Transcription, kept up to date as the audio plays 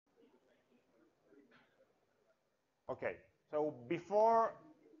Okay, so before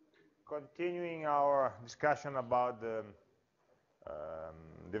continuing our discussion about the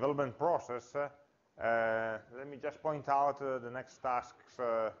development process, let me just point out the next tasks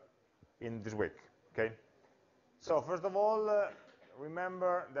in this week. Okay, so first of all,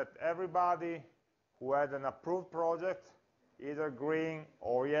 remember that everybody who had an approved project, either green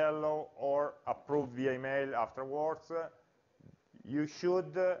or yellow or approved via email afterwards, you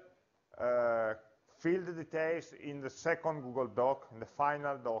should fill the details in the second Google Doc, in the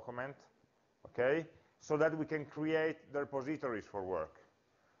final document, okay, so that we can create the repositories for work.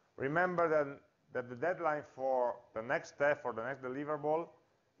 Remember that the deadline for the next step, for the next deliverable,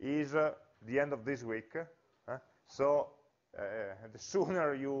 is the end of this week. So the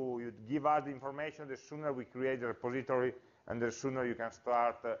sooner you give us the information, the sooner we create the repository, and the sooner you can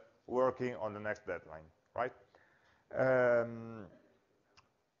start working on the next deadline, right?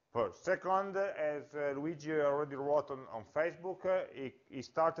 First. Second, as Luigi already wrote on Facebook, he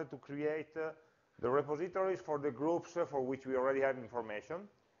started to create the repositories for the groups for which we already have information.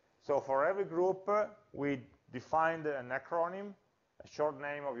 So for every group, we defined an acronym, a short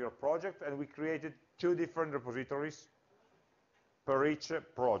name of your project, and we created 2 different repositories per each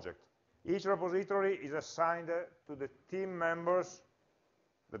project. Each repository is assigned to the team members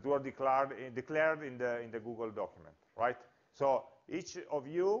that were declared in the Google document, right? So each of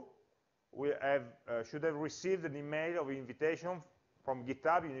you will should have received an email of invitation from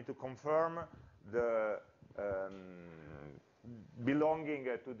GitHub. You need to confirm the belonging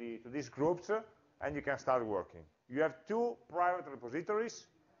to these groups, and you can start working. You have 2 private repositories.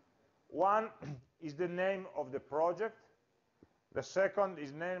 One is the name of the project. The second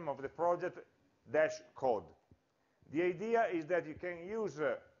is name of the project -code. The idea is that you can use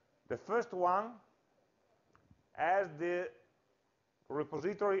the first one as the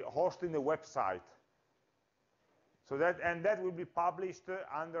repository hosting the website. So that will be published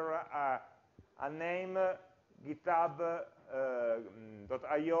under a name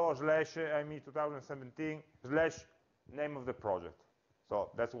github.io/AmI-2017/ of the project.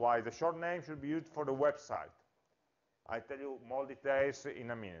 So that's why the short name should be used for the website. I'll tell you more details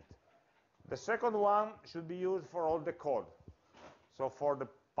in a minute. The second one should be used for all the code. So for the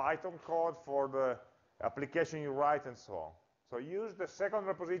Python code, for the application you write, and so on. So use the second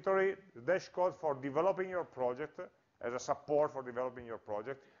repository, the -code, for developing your project, as a support for developing your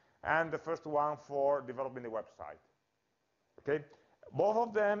project, and the first one for developing the website. Okay? Both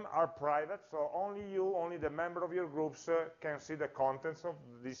of them are private, so only the member of your groups can see the contents of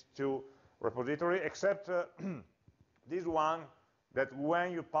these 2 repositories, except this one, that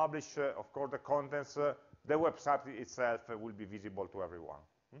when you publish, of course, the contents, the website itself will be visible to everyone.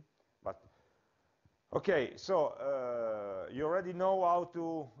 But okay, so you already know how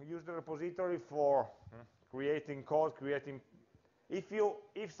to use the repository for creating code,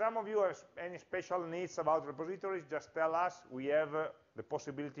 If some of you have any special needs about repositories, just tell us. We have the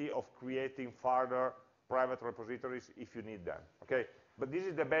possibility of creating further private repositories if you need them. Okay, but this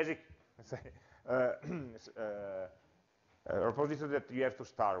is the basic repository that you have to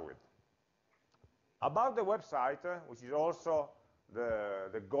start with. About the website, which is also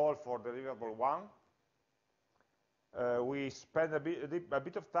the goal for deliverable 1, we spent a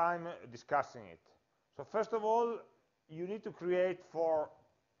bit of time discussing it. So first of all, you need to create for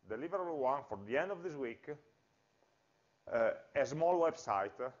deliverable 1, for the end of this week, a small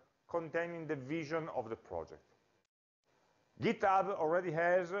website containing the vision of the project. GitHub already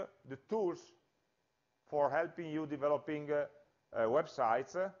has the tools for helping you developing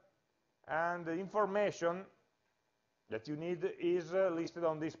websites, and the information that you need is listed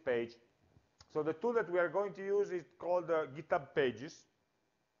on this page. So the tool that we are going to use is called GitHub Pages,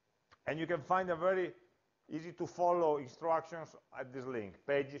 and you can find a very easy to follow instructions at this link,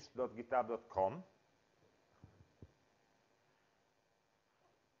 pages.github.com.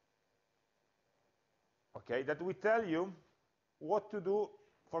 Okay, that will tell you what to do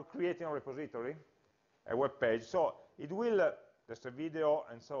for creating a repository, a web page. So it will, there's a video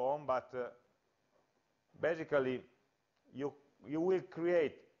and so on, but basically you will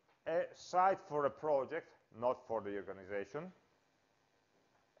create a site for a project, not for the organization,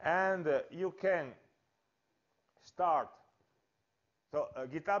 and you can start. So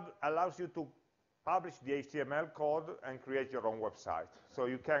GitHub allows you to publish the HTML code and create your own website. So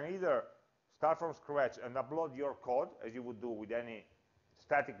you can either start from scratch and upload your code, as you would do with any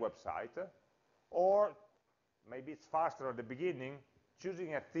static website, or maybe it's faster at the beginning,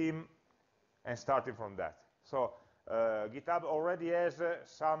 choosing a theme and starting from that. So GitHub already has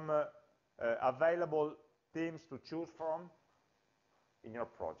some available themes to choose from in your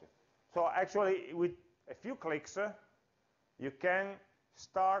project. So actually, with a few clicks, you can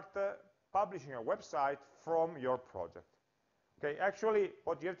start publishing a website from your project. Okay, actually,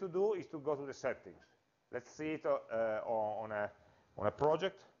 what you have to do is to go to the settings. Let's see it on a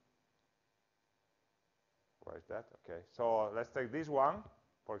project. Where is that? Okay, so let's take this one,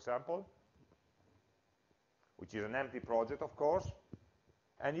 for example, which is an empty project, of course.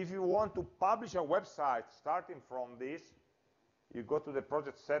 And if you want to publish a website starting from this, you go to the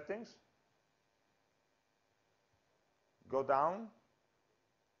project settings, go down,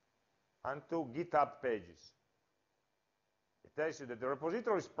 and to GitHub pages. It tells you that the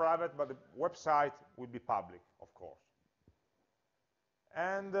repository is private, but the website will be public, of course.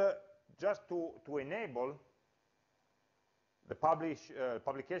 And just to enable the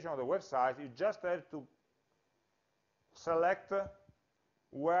publication of the website, you just have to select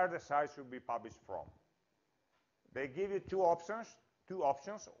where the site should be published from. They give you two options.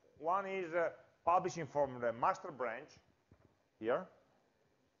 One is publishing from the master branch here,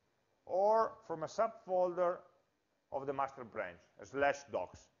 or from a subfolder of the master branch,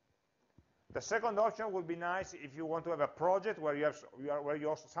 /docs. The second option would be nice if you want to have a project where you have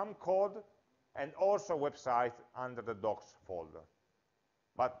some code and also a website under the docs folder.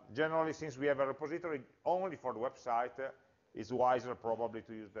 But generally, since we have a repository only for the website, it's wiser probably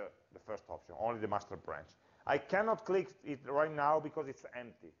to use the first option, only the master branch. I cannot click it right now because it's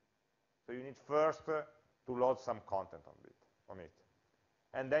empty. So you need first to load some content on it.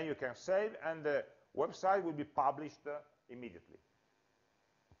 And then you can save, and the website will be published immediately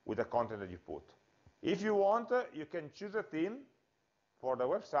with the content that you put. If you want, you can choose a theme for the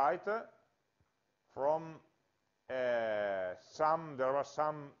website from there are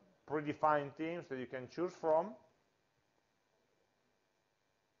some predefined themes that you can choose from.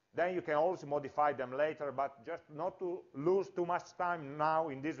 Then you can also modify them later, but just not to lose too much time now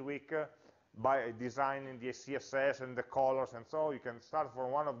in this week by designing the CSS and the colors, and so you can start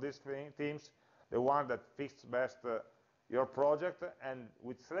from one of these themes, the one that fits best your project, and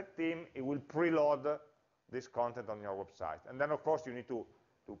with select theme, it will preload this content on your website. And then, of course, you need to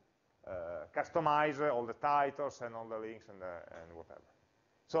customize all the titles and all the links and whatever.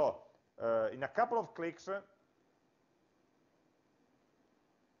 So, in a couple of clicks,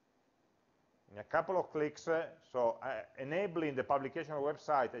 so enabling the publication of a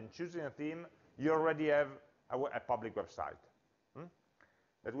website and choosing a theme, you already have a public website.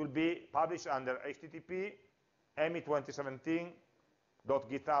 That will be published under HTTP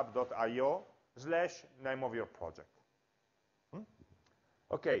AmI-2017.github.io/name of your project.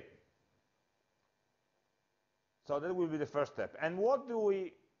 Okay. So that will be the first step. And what do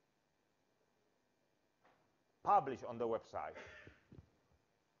we publish on the website?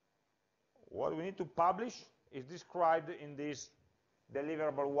 What we need to publish is described in this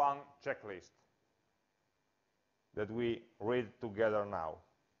Deliverable 1 checklist that we read together now.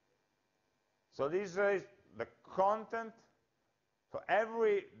 So this is the content. So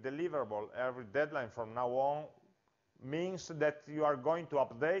every deliverable, every deadline from now on means that you are going to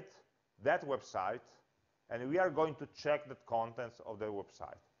update that website, and we are going to check the contents of the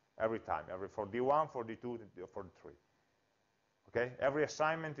website every time, for D1, for D2, for D3. Okay? Every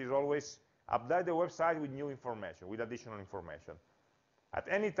assignment is always update the website with new information, with additional information. At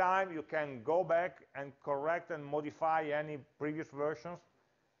any time, you can go back and correct and modify any previous versions.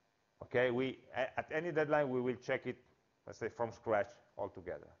 Okay, at any deadline, we will check it, let's say, from scratch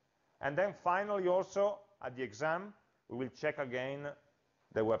altogether. And then finally, also, at the exam, we will check again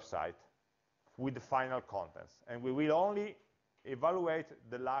the website with the final contents. And we will only evaluate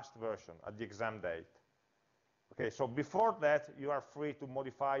the last version at the exam date. Okay, so before that, you are free to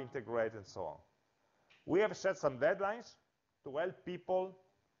modify, integrate, and so on. We have set some deadlines to help people,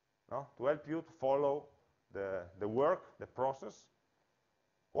 to help you to follow the work, the process.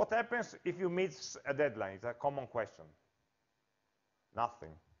 What happens if you miss a deadline? It's a common question.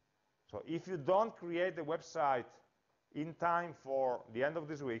 Nothing. So if you don't create the website in time for the end of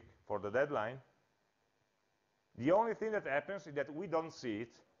this week, for the deadline, the only thing that happens is that we don't see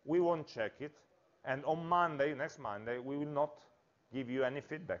it, we won't check it, and on Monday, next Monday, we will not give you any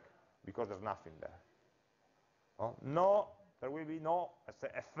feedback because there's nothing there. There will be no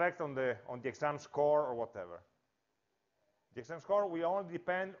effect on the exam score or whatever. The exam score will only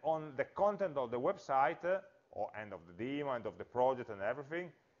depend on the content of the website, or end of the demo, end of the project and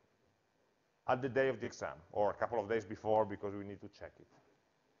everything, at the day of the exam, or a couple of days before, because we need to check it.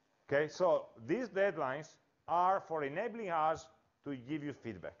 Okay, so these deadlines are for enabling us to give you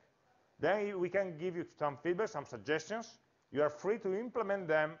feedback. Then we can give you some feedback, some suggestions. You are free to implement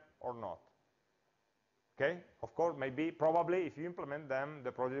them or not. Okay? Of course, probably, if you implement them,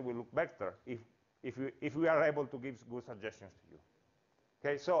 the project will look better. If if we are able to give good suggestions to you.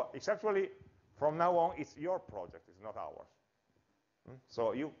 Okay, so it's actually, from now on, it's your project, it's not ours.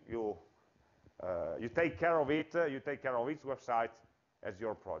 So you take care of it, you take care of its website as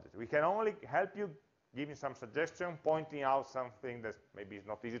your project. We can only help you, giving some suggestion, pointing out something that maybe is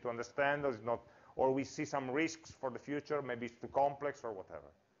not easy to understand, or, is not, or we see some risks for the future, maybe it's too complex or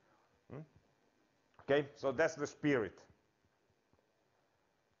whatever. Okay, so that's the spirit.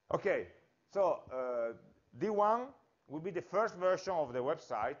 Okay, so D1 will be the first version of the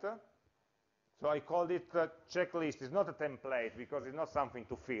website. So I called it a checklist. It's not a template because it's not something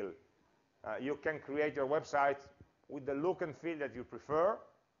to fill. You can create your website with the look and feel that you prefer,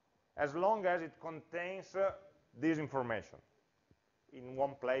 as long as it contains this information in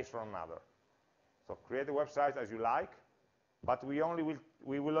one place or another. So create a website as you like, but we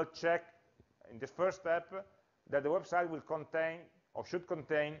will check in this first step that the website will contain, or should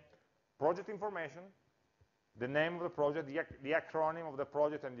contain, project information, the name of the project, the acronym of the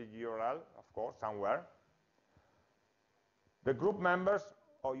project, and the URL, of course, somewhere. The group members,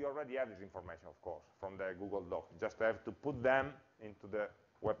 oh, you already have this information, of course, from the Google Doc. You just have to put them into the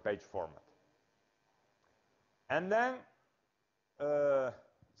web page format. And then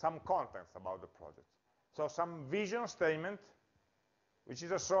some contents about the project. So some vision statement, which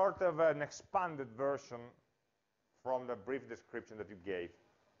is a sort of an expanded version from the brief description that you gave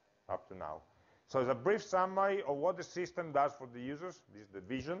up to now. So it's a brief summary of what the system does for the users. This is the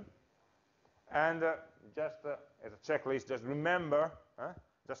vision. And just as a checklist, just remember,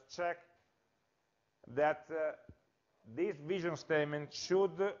 just check that this vision statement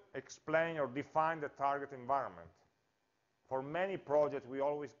should explain or define the target environment. For many projects,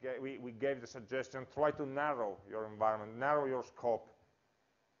 we gave the suggestion, try to narrow your environment, narrow your scope.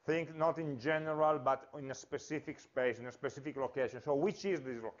 Think not in general, but in a specific space, in a specific location. So which is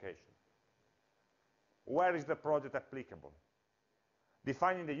this location? Where is the project applicable?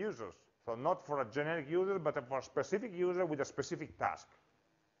 Defining the users. So not for a generic user, but for a specific user with a specific task.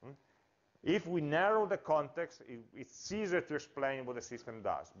 If we narrow the context, it's easier to explain what the system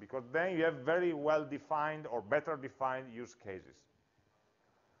does, because then you have very well-defined or better defined use cases.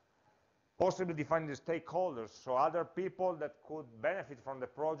 Possibly defining the stakeholders, so other people that could benefit from the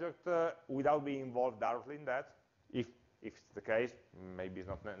project without being involved directly in that, if it's the case, maybe it's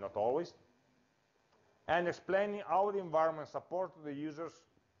not always. And explaining how the environment supports the users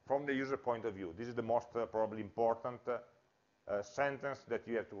from the user point of view. This is the most probably important sentence that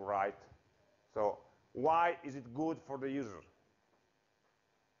you have to write. So why is it good for the user?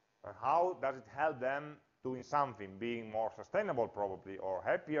 How does it help them doing something, being more sustainable probably, or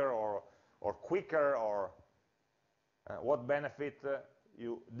happier, or quicker, or what benefit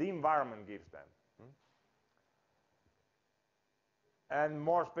the environment gives them. And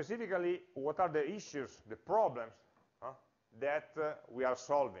more specifically, what are the issues, the problems that we are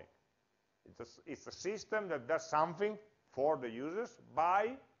solving? It's a system that does something for the users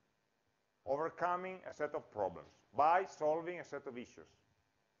by overcoming a set of problems, by solving a set of issues.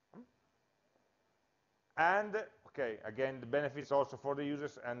 And, okay, again, the benefits also for the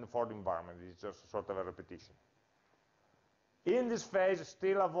users and for the environment. It's just sort of a repetition. In this phase,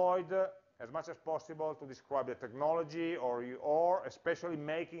 still avoid as much as possible to describe the technology or especially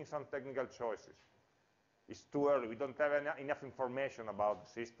making some technical choices. It's too early. We don't have enough information about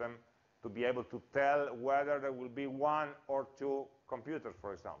the system to be able to tell whether there will be 1 or 2 computers,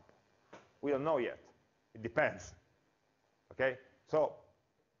 for example. We don't know yet. It depends. Okay? So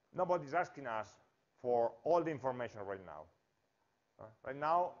nobody's asking us for all the information right now. Right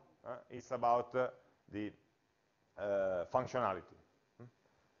now, it's about the functionality.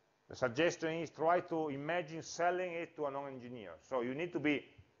 The suggestion is try to imagine selling it to a non-engineer. So you need to be,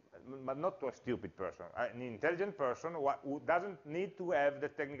 but not to a stupid person, an intelligent person who doesn't need to have the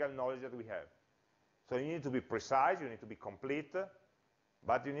technical knowledge that we have. So you need to be precise, you need to be complete,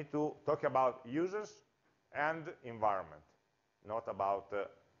 but you need to talk about users and environment, not about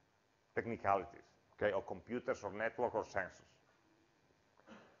technicalities, okay, or computers or network or sensors.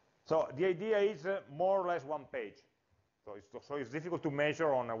 So the idea is more or less 1 page. So it's difficult to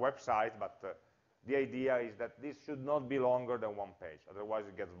measure on a website, but the idea is that this should not be longer than 1 page, otherwise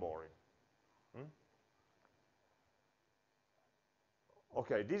it gets boring.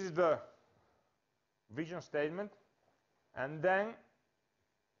 Okay, this is the vision statement, and then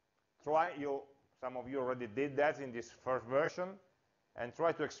some of you already did that in this first version, and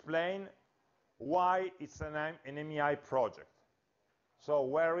try to explain why it's an AmI project. So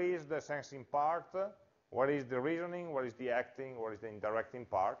where is the sensing part? Where is the reasoning? Where is the acting? Where is the interacting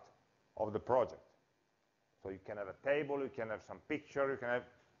part of the project? So you can have a table, you can have some picture, you can have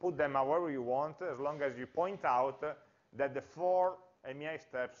put them however you want, as long as you point out that the 4 AmI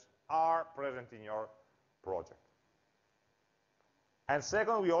steps are present in your project. And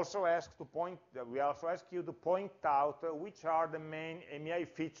second, we also ask you to point out which are the main AmI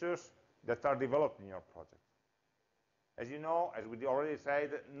features that are developed in your project. As you know, as we already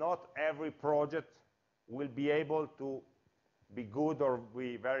said, not every project will be able to be good or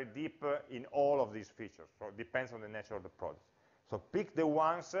be very deep in all of these features. So it depends on the nature of the project. So pick the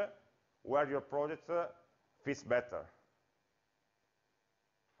ones where your project fits better,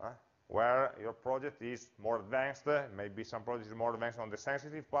 where your project is more advanced. Maybe some projects are more advanced on the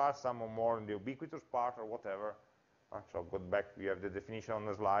sensitive part, some are more on the ubiquitous part, or whatever. So go back, you have the definition on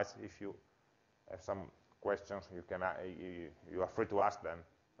the slides. If you have some questions, you are free to ask them.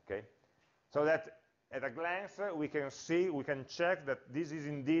 Okay, so that at a glance we can check that this is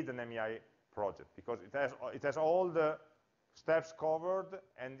indeed an AmI project, because it has all the steps covered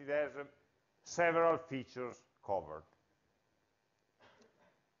and it has several features covered.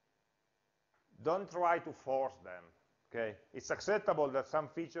 Don't try to force them. Okay, it's acceptable that some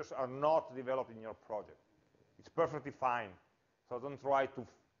features are not developed in your project. It's perfectly fine. So don't try to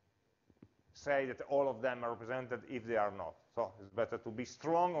say that all of them are represented if they are not. So it's better to be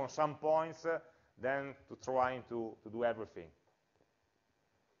strong on some points than to trying to do everything.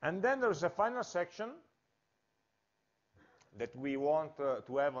 And then there's a final section that we want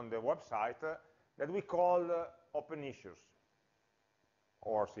to have on the website that we call open issues,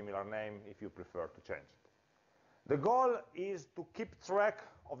 or similar name if you prefer to change it. The goal is to keep track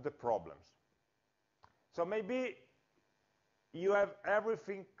of the problems. So maybe you have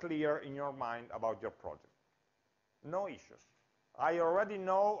everything clear in your mind about your project. No issues. I already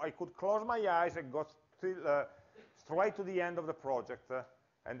know, I could close my eyes and go straight to the end of the project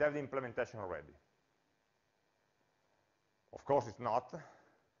and have the implementation ready. Of course it's not.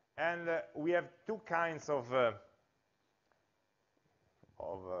 And we have two kinds of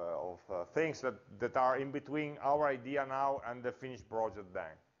things that are in between our idea now and the finished project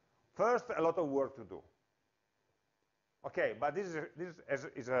then. First, a lot of work to do. Okay, but this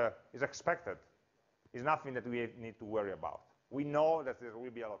is expected. It's nothing that we need to worry about. We know that there will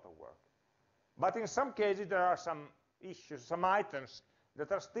be a lot of work. But in some cases, there are some issues, some items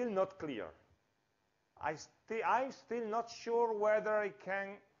that are still not clear. I'm still not sure whether I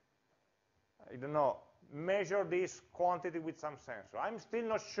can, I don't know, measure this quantity with some sensor. I'm still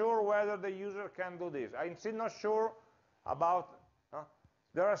not sure whether the user can do this. I'm still not sure about,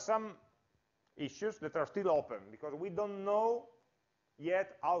 there are some issues that are still open because we don't know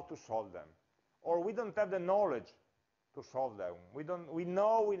yet how to solve them, or we don't have the knowledge to solve them. We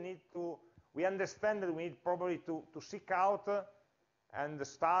understand that we need probably to seek out and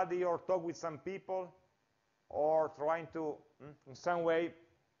study or talk with some people, or trying to, in some way,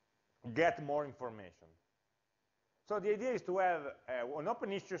 get more information. So the idea is to have an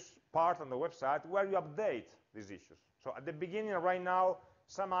open issues part on the website where you update these issues. So at the beginning, right now,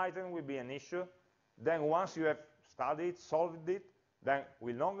 some item will be an issue. Then once you have studied, solved it, then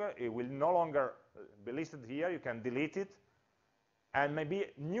it will no longer be listed here. You can delete it, and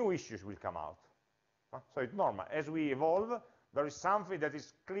maybe new issues will come out. So it's normal. As we evolve, there is something that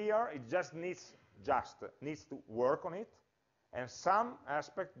is clear. It just needs to work on it, and some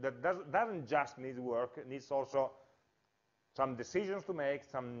aspect that doesn't just need work, it needs also some decisions to make,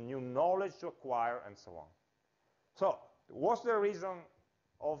 some new knowledge to acquire, and so on. So what's the reason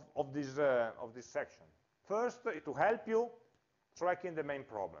of this section? First, to help you tracking the main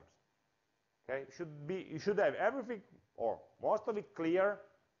problems. Okay, you should have everything or most of it clear,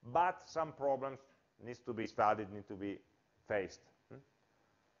 but some problems needs to be studied, need to be faced.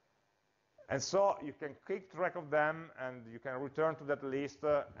 And so you can keep track of them, and you can return to that list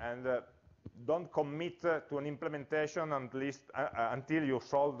and don't commit to an implementation until you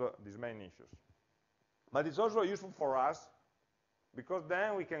solve these main issues. But it's also useful for us, because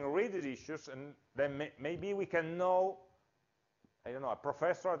then we can read these issues, and then maybe we can know, I don't know, a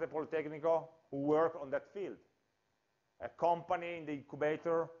professor at the Politecnico who works on that field, a company in the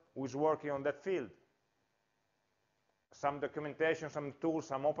incubator who is working on that field, some documentation, some tools,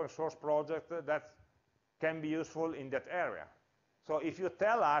 some open source project that can be useful in that area. So if you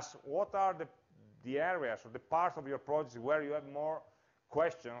tell us what are the areas or the parts of your project where you have more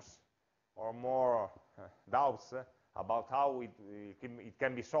questions or more doubts about how it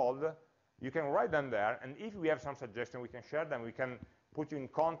can be solved, you can write them there, and if we have some suggestions, we can share them. We can put you in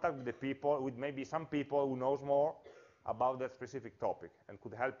contact with the people, with maybe some people who knows more about that specific topic and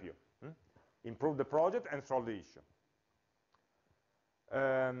could help you improve the project and solve the issue.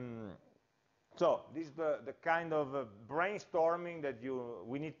 So this is the kind of brainstorming that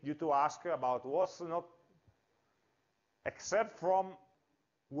we need you to ask about what's not, except from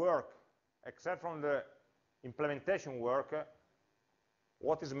work, except from the implementation work,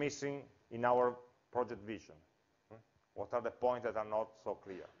 what is missing in our project vision? What are the points that are not so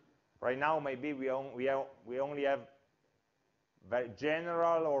clear? Right now, maybe we only have very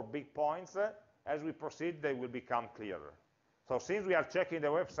general or big points. As we proceed, they will become clearer. So since we are checking the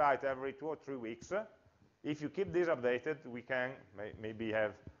website every 2 or 3 weeks, if you keep this updated, we can maybe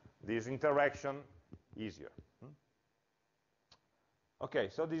have this interaction easier. Okay,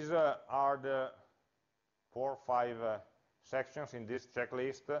 so these are the 4 or 5 sections in this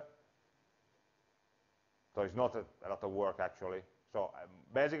checklist. So it's not a lot of work, actually. So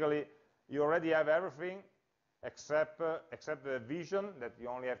basically, you already have everything except the vision, that you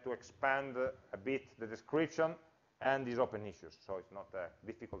only have to expand a bit the description, and these open issues. So it's not a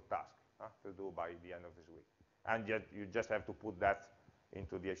difficult task to do by the end of this week. And yet you just have to put that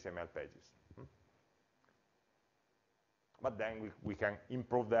into the HTML pages. But then we can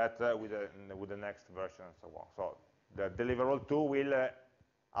improve that with the next version and so on. So the Deliverable 2 will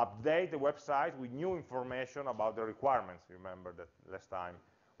update the website with new information about the requirements. Remember that last time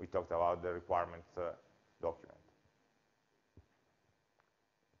we talked about the requirements document.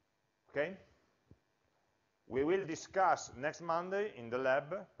 Okay? We will discuss next Monday in the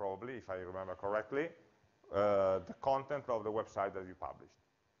lab, probably, if I remember correctly, the content of the website that you published.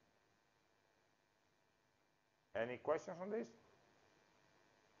 Any questions on this?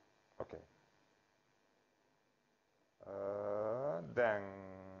 Okay. Then,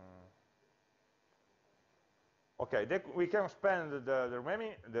 okay, we can spend the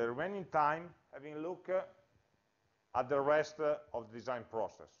remaining time having a look at the rest of the design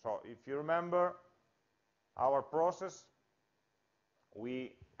process. So if you remember our process,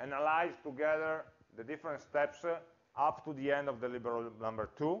 we analyze together the different steps up to the end of deliverable number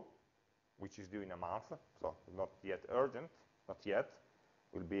 2, which is due in a month, so not yet urgent, not yet.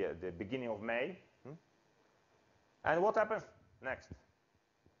 Will be at the beginning of May. And what happens next?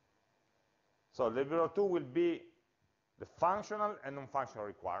 So deliverable 2 will be the functional and non-functional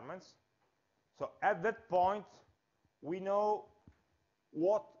requirements. So at that point, we know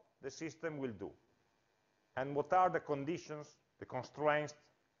what the system will do and what are the conditions, the constraints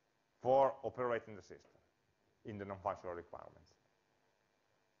for operating the system in the non-functional requirements.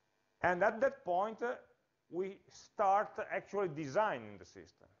 And at that point, we start actually designing the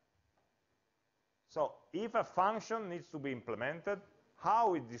system. So if a function needs to be implemented,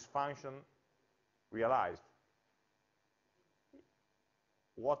 how is this function realized?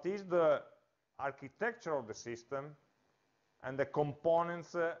 What is the architecture of the system and the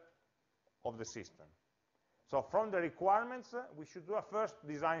components of the system? So from the requirements, we should do a first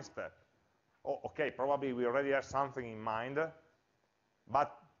design step. Oh, okay, probably we already have something in mind,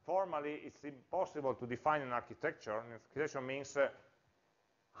 but formally it's impossible to define an architecture. An architecture means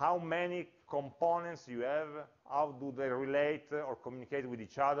how many components you have, how do they relate or communicate with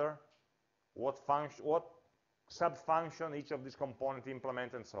each other, what sub-function each of these components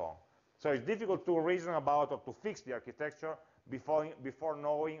implement, and so on. So it's difficult to reason about or to fix the architecture before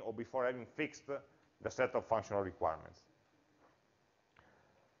knowing or before having fixed the set of functional requirements.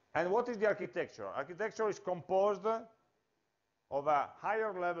 And what is the architecture? Architecture is composed of a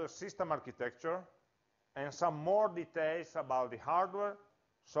higher level system architecture and some more details about the hardware,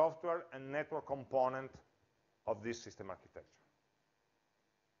 software, and network component of this system architecture.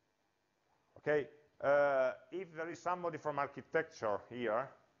 Okay, if there is somebody from architecture here,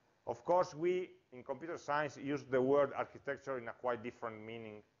 of course we in computer science use the word architecture in a quite different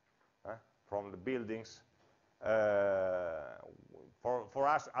meaning from the buildings. For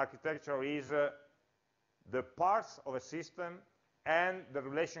us, architecture is the parts of a system and the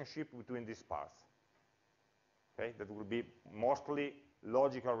relationship between these parts. Okay, that will be mostly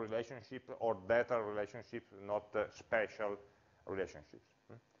logical relationships or data relationships, not spatial relationships.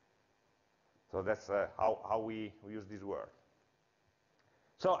 So that's how we use this word.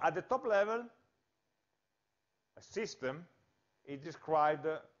 So at the top level, a system is described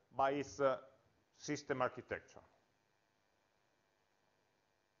by its system architecture.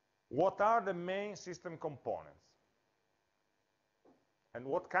 What are the main system components? And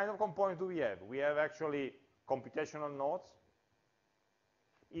what kind of components do we have? We have actually computational nodes.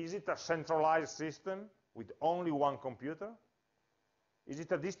 Is it a centralized system with only one computer? Is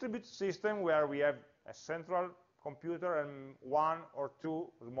it a distributed system where we have a central computer and 1 or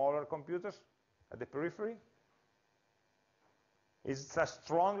 2 smaller computers at the periphery? Is it a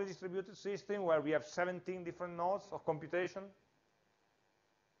strongly distributed system where we have 17 different nodes of computation?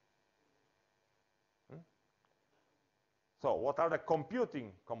 So what are the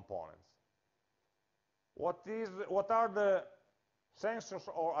computing components? What are the sensors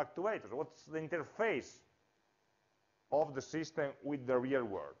or actuators? What's the interface of the system with the real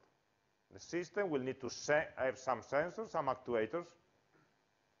world? The system will need to have some sensors, some actuators.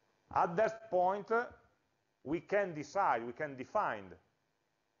 At that point, we can decide, we can define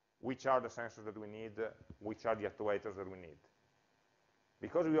which are the sensors that we need, which are the actuators that we need.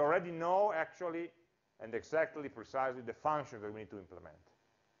 Because we already know actually and exactly, precisely the functions that we need to implement.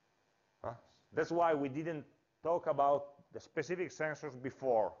 That's why we didn't talk about the specific sensors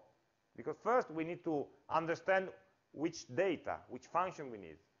before. Because first we need to understand which data, which function we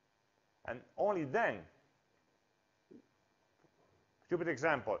need. And only then, stupid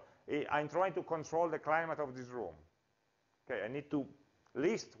example, I'm trying to control the climate of this room. Okay, I need to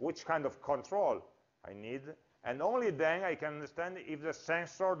list which kind of control I need, and only then I can understand if the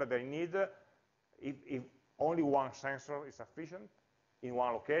sensor that I need, if only one sensor is sufficient in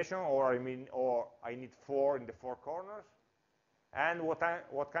one location, or I need 4 in the 4 corners, and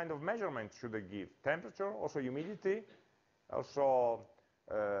what kind of measurement should I give? Temperature, also humidity, also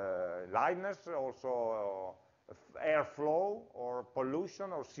lightness, also airflow, or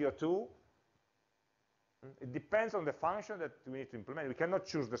pollution, or CO2. It depends on the function that we need to implement. We cannot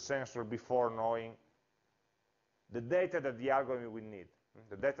choose the sensor before knowing the data that the algorithm will need,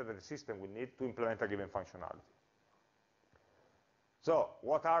 the data that the system will need to implement a given functionality. So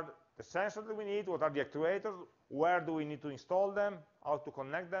what are the sensors that we need? What are the actuators? Where do we need to install them? How to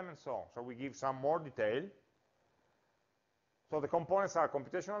connect them? And so on. So we give some more detail. So the components are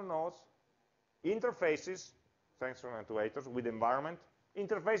computational nodes, interfaces, sensors and actuators with the environment,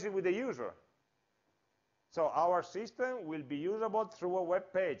 interfaces with the user. So our system will be usable through a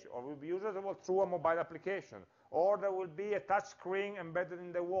web page, or will be usable through a mobile application, or there will be a touch screen embedded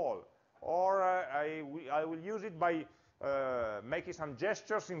in the wall, or I will use it by making some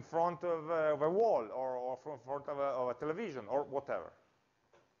gestures in front of a wall, or in front of a television, or whatever.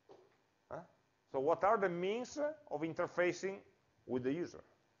 So what are the means of interfacing with the user?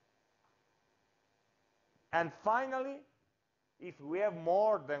 And finally, if we have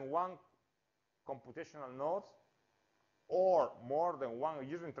more than one computational nodes, or more than one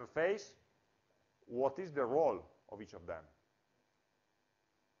user interface, what is the role of each of them?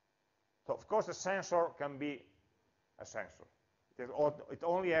 So of course a sensor can be a sensor. It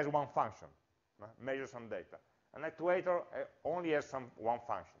only has one function, measure some data. An actuator only has one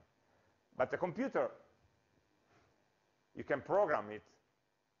function. But the computer, you can program it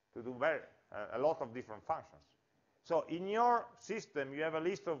to do a lot of different functions. So in your system, you have a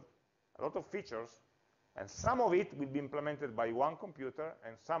list of a lot of features, and some of it will be implemented by one computer,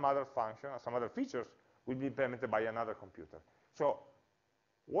 and some other function, or some other features will be implemented by another computer. So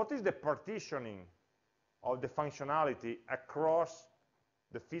what is the partitioning of the functionality across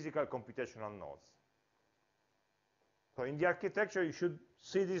the physical computational nodes? So in the architecture, you should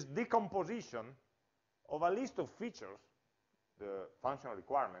see this decomposition of a list of features, the functional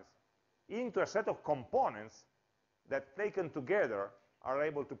requirements, into a set of components that taken together are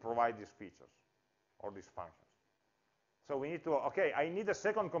able to provide these features or these functions. So we need to, okay, I need a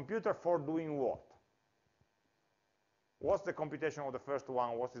second computer for doing what? What's the computation of the first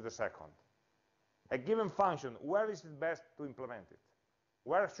one? What is the second? A given function, where is it best to implement it?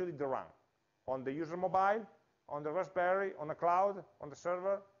 Where should it run? On the user mobile? On the Raspberry? On the cloud? On the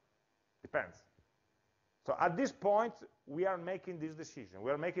server? Depends. So at this point, we are making this decision. We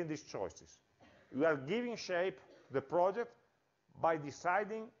are making these choices. We are giving shape to the project by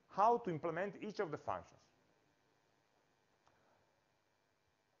deciding how to implement each of the functions.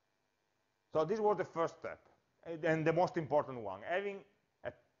 So this was the first step, and the most important one, having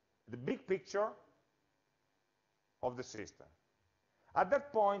the big picture of the system. At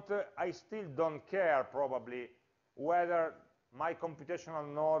that point, I still don't care, probably, whether my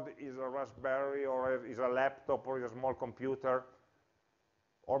computational node is a Raspberry, or is a laptop, or is a small computer,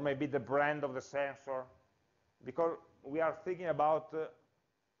 or maybe the brand of the sensor, because we are thinking about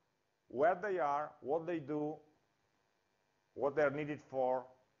where they are, what they do, what they're needed for,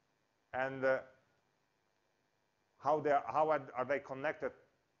 and how are they connected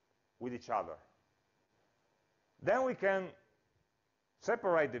with each other. Then we can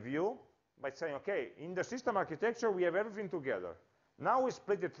separate the view by saying, okay, in the system architecture, we have everything together. Now we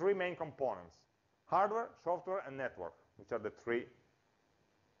split the 3 main components: hardware, software, and network, which are the 3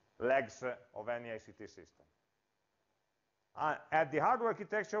 legs of any ICT system. At the hardware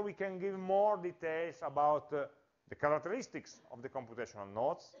architecture, we can give more details about the characteristics of the computational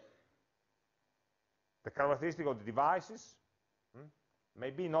nodes, the characteristics of the devices,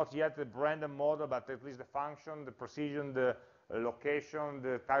 Maybe not yet the random model, but at least the function, the precision, the location,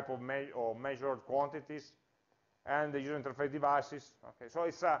 the type of or measured quantities, and the user interface devices. Okay, so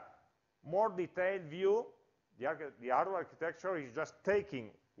it's a more detailed view. The hardware architecture is just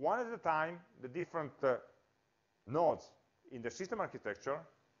taking one at a time the different nodes in the system architecture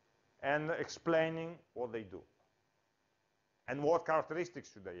and explaining what they do and what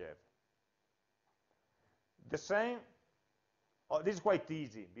characteristics should they have. The same, this is quite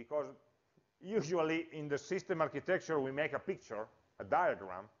easy because usually in the system architecture we make a picture, a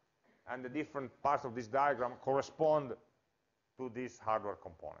diagram, and the different parts of this diagram correspond to these hardware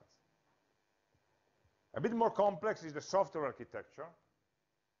components. A bit more complex is the software architecture,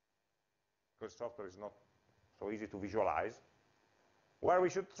 because software is not so easy to visualize, where we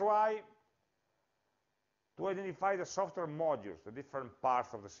should try to identify the software modules, the different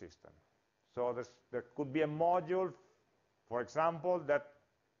parts of the system. So there could be a module, for example, that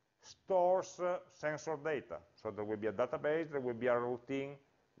stores sensor data. So there will be a database, there will be a routine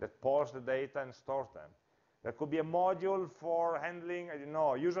that pulls the data and stores them. There could be a module for handling, I don't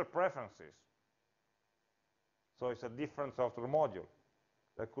know, user preferences. So it's a different software module.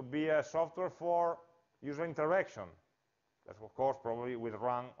 There could be a software for user interaction. That, of course, probably will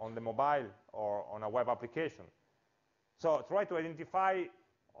run on the mobile or on a web application. So try to identify,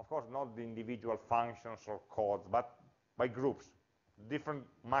 of course, not the individual functions or codes, but by groups, different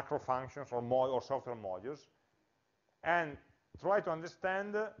macro functions or software modules, and try to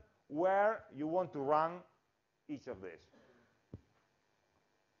understand where you want to run each of these.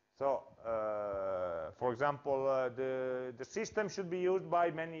 So, for example, the system should be used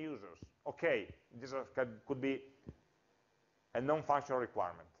by many users. Okay, this could be a non-functional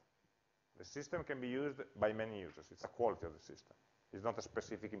requirement. The system can be used by many users. It's a quality of the system. It's not a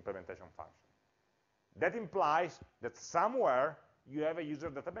specific implementation function. That implies that somewhere you have a user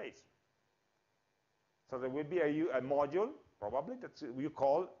database. So there will be a module, probably, that you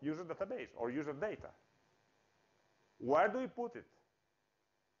call user database or user data. Where do you put it?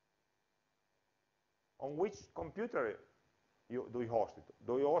 On which computer do you host it?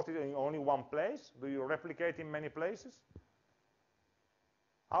 Do you host it in only one place? Do you replicate in many places?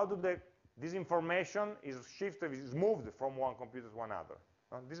 How do this information is shifted, is moved from one computer to another?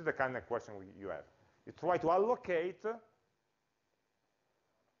 This is the kind of question you have. You try to allocate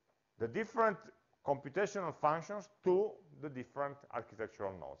the different computational functions to the different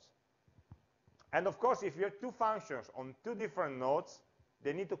architectural nodes. And of course, if you have two functions on two different nodes,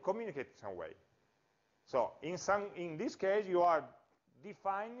 they need to communicate in some way. So in this case, you are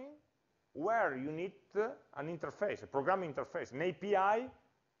defining where you need an interface, a programming interface, an API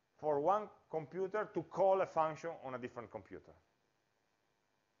for one computer to call a function on a different computer.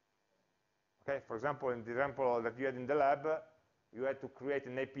 Okay, for example, in the example that you had in the lab, you had to create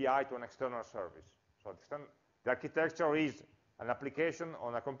an API to an external service. So the architecture is an application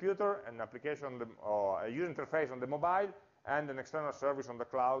on a computer, an application or a user interface on the mobile, and an external service on the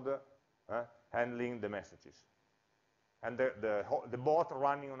cloud handling the messages. And the bot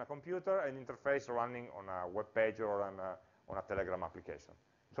running on a computer, and interface running on a web page or on a Telegram application.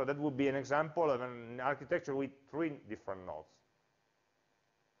 So that would be an example of an architecture with three different nodes.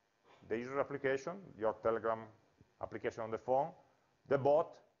 The user application, your Telegram application on the phone, the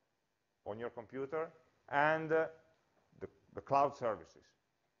bot on your computer, and the cloud services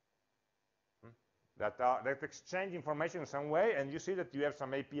that exchange information in some way, and you see that you have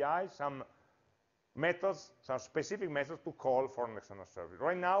some APIs, some methods, some specific methods to call for an external service.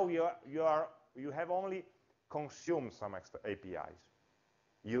 Right now, you have only consumed some extra APIs.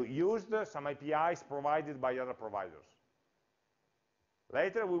 You used some APIs provided by other providers.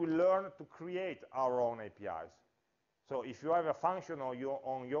 Later, we will learn to create our own APIs. So if you have a function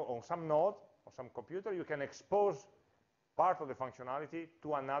on some node or some computer, you can expose part of the functionality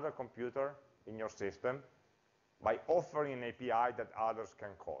to another computer in your system by offering an API that others can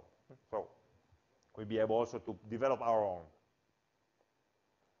call. So we'll be able also to develop our own.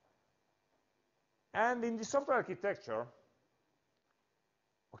 And in the software architecture,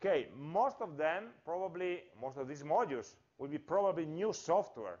 okay, most of these modules will be probably new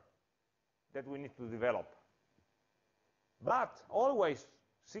software that we need to develop. But always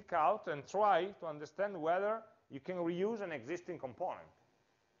seek out and try to understand whether you can reuse an existing component.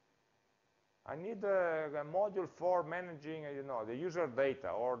 I need a module for managing, the user data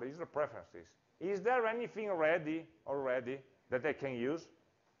or the user preferences. Is there anything ready already that I can use?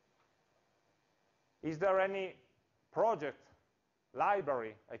 Is there any project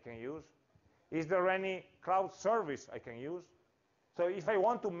library I can use? Is there any cloud service I can use? So if I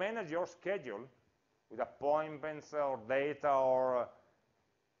want to manage your schedule with appointments or data or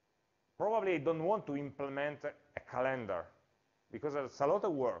probably I don't want to implement a calendar, because it's a lot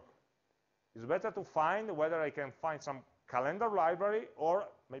of work. It's better to find whether I can find some calendar library, or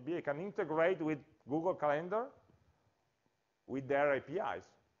maybe I can integrate with Google Calendar with their APIs.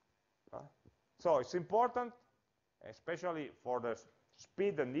 So it's important, especially for the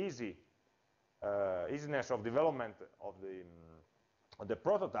speed and easiness of development of the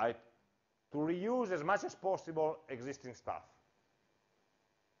prototype, to reuse as much as possible existing stuff.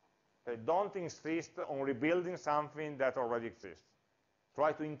 Okay, don't insist on rebuilding something that already exists.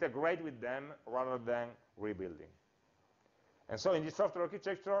 Try to integrate with them rather than rebuilding. And so in this software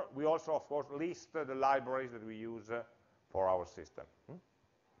architecture, we also, of course, list the libraries that we use for our system.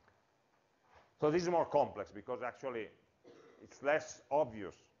 So this is more complex, because actually it's less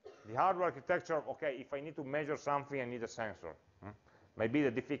obvious. The hardware architecture, okay, if I need to measure something, I need a sensor. Maybe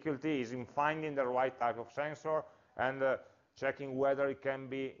the difficulty is in finding the right type of sensor and checking whether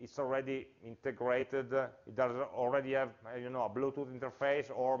it's already integrated, it does already have, a Bluetooth interface,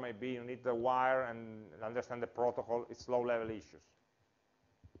 or maybe you need the wire and understand the protocol. It's low-level issues.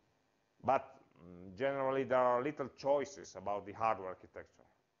 But generally, there are little choices about the hardware architecture.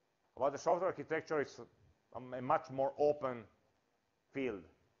 About the software architecture, it's a much more open field,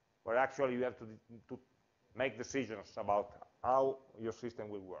 where actually you have to make decisions about how your system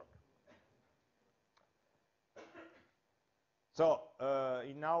will work. So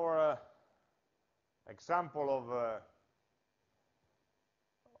in our example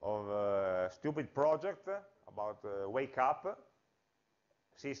of a stupid project about a wake up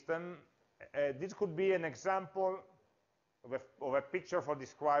system, this could be an example of a picture for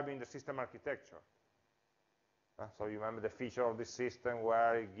describing the system architecture. So you remember the feature of this system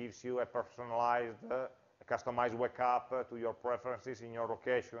where it gives you a personalized, a customized wake up to your preferences in your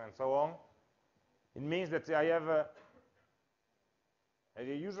location and so on. It means that I have a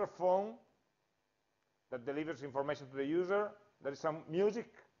user phone that delivers information to the user. There is some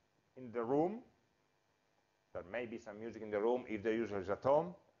music in the room. There may be some music in the room if the user is at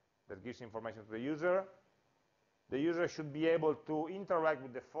home that gives information to the user. The user should be able to interact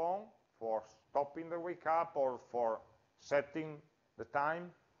with the phone for stopping the wake up or for setting the time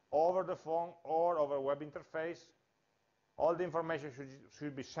over the phone or over a web interface. All the information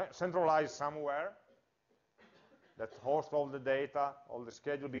should be centralized somewhere that hosts all the data, all the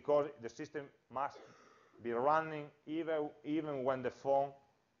schedule, because the system must be running even when the phone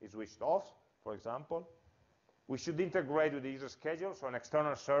is switched off, for example. We should integrate with the user schedule, so an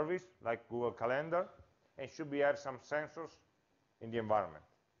external service like Google Calendar, and should have some sensors in the environment.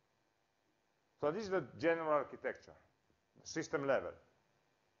 So this is the general architecture, system level.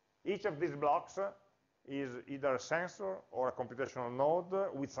 Each of these blocks is either a sensor or a computational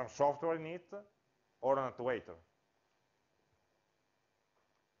node with some software in it, or an actuator.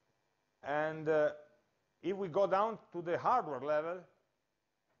 And if we go down to the hardware level,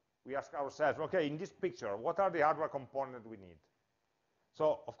 we ask ourselves, okay, in this picture, what are the hardware components we need?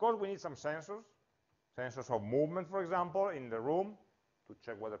 So, of course, we need some sensors of movement, for example, in the room, to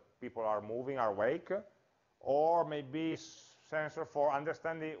check whether people are moving, are awake, or maybe sensor for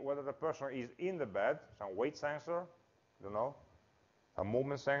understanding whether the person is in the bed, some weight sensor, I don't know, a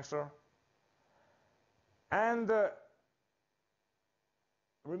movement sensor. And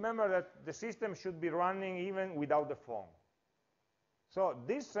remember that the system should be running even without the phone. So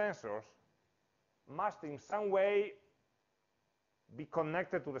these sensors must in some way be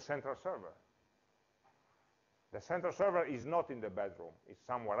connected to the central server. The central server is not in the bedroom, it's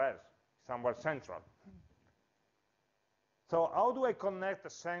somewhere else, somewhere central. So how do I connect a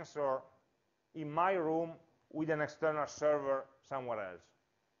sensor in my room with an external server somewhere else?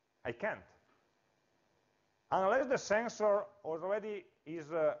 I can't. Unless the sensor already is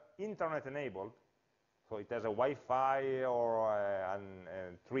internet enabled, so it has a Wi-Fi or a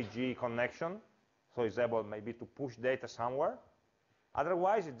 3G connection, so it's able maybe to push data somewhere.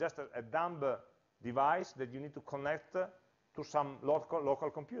 Otherwise, it's just a dumb device that you need to connect to some local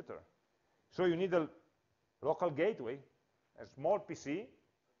computer. So you need a local gateway, a small PC,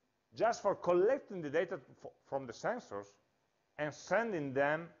 just for collecting the data from the sensors and sending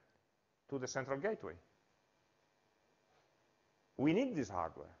them to the central gateway. We need this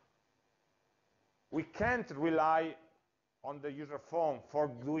hardware. We can't rely on the user phone for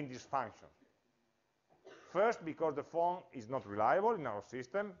doing these functions. First, because the phone is not reliable in our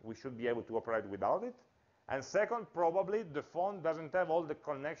system. We should be able to operate without it. And second, probably the phone doesn't have all the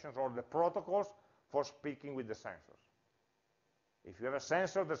connections or the protocols for speaking with the sensors. If you have a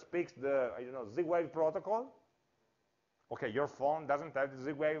sensor that speaks the, Z-Wave protocol, okay, your phone doesn't have the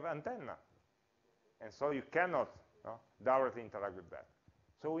Z-Wave antenna. And so you cannot directly interact with that.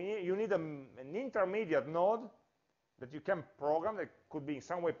 So you need an intermediate node that you can program, that could be in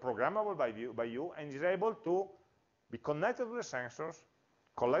some way programmable by you, and is able to be connected to the sensors,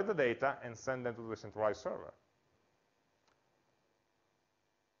 collect the data, and send them to the centralized server.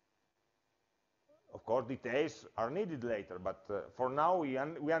 Of course, details are needed later, but for now we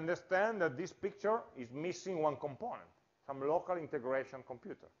understand that this picture is missing one component, some local integration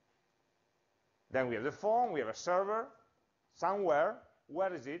computer. Then we have the phone, we have a server, somewhere.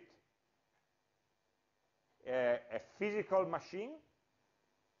 Where is it? A physical machine?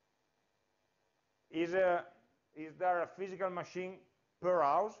 Is there a physical machine per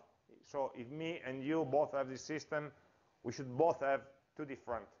house? So if me and you both have this system, we should both have two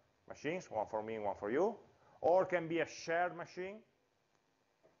different machines, one for me and one for you, or can be a shared machine,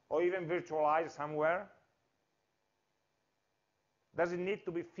 or even virtualized somewhere. Does it need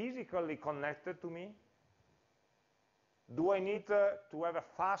to be physically connected to me? Do I need to have a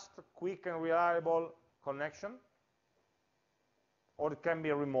fast, quick, and reliable connection? Or it can be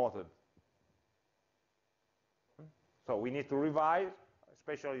remoted? So we need to revise,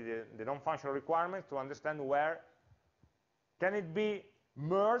 especially the non-functional requirements, to understand where can it be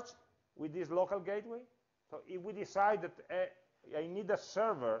merged with this local gateway. So if we decide that I need a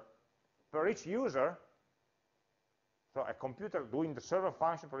server per each user, so a computer doing the server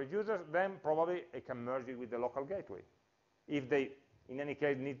function for each user, then probably I can merge it with the local gateway, if they, in any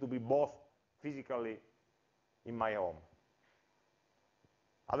case, need to be both physically in my home.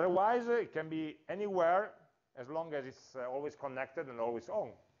 Otherwise, it can be anywhere, as long as it's always connected and always on.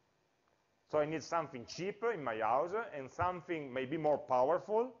 So I need something cheaper in my house, and something maybe more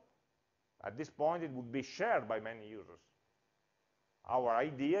powerful. At this point, it would be shared by many users. Our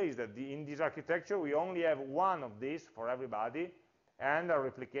idea is that in this architecture, we only have one of these for everybody, and a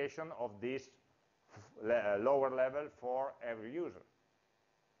replication of this lower level for every user.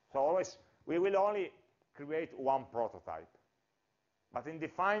 So always, we will only create one prototype. But in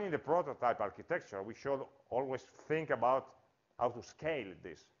defining the prototype architecture, we should always think about how to scale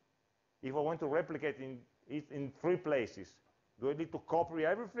this. If I want to replicate it in 3 places, do I need to copy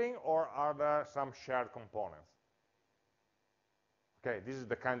everything, or are there some shared components? Okay, this is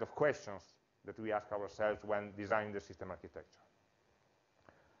the kind of questions that we ask ourselves when designing the system architecture.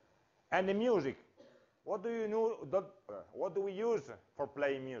 And the music. What do we use for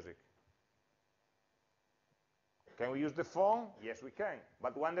playing music? Can we use the phone? Yes, we can.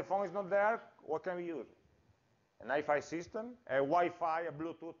 But when the phone is not there, what can we use? An hi-fi system, a Wi-Fi, a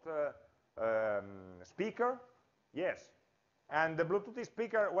Bluetooth speaker? Yes. And the Bluetooth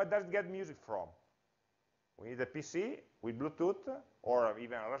speaker, where does it get music from? We need a PC with Bluetooth, or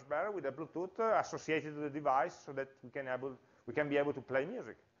even a Raspberry with a Bluetooth associated to the device, so that we can be able to play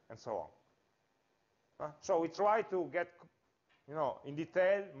music, and so on. So we try to get, in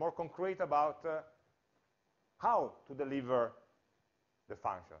detail, more concrete about how to deliver the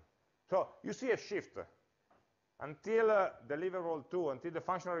function. So you see a shift. Until Deliverable 2, until the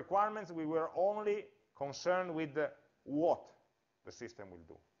functional requirements, we were only concerned with what the system will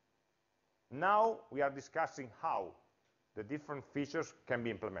do. Now we are discussing how the different features can be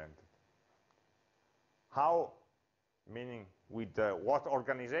implemented. How, meaning with what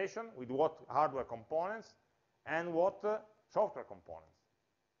organization, with what hardware components, and what software components.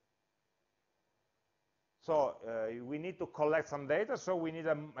 So we need to collect some data, so we need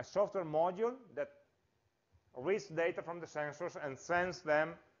a software module that reads data from the sensors and sends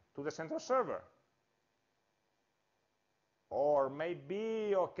them to the central server. Or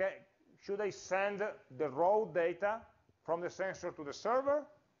maybe, okay, should I send the raw data from the sensor to the server?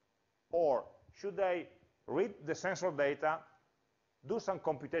 Or should I read the sensor data, do some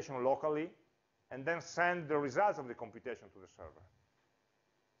computation locally, and then send the results of the computation to the server?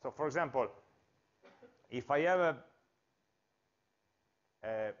 So for example, if I have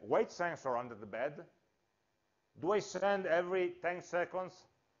a weight sensor under the bed, do I send every 10 seconds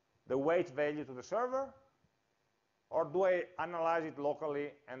the weight value to the server? Or do I analyze it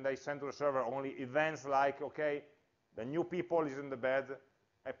locally and I send to the server only events like, okay, the new people is in the bed,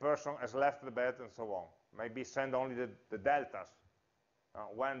 a person has left the bed, and so on. Maybe send only the deltas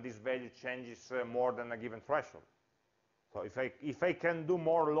when this value changes more than a given threshold. So if I can do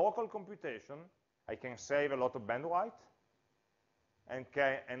more local computation, I can save a lot of bandwidth, and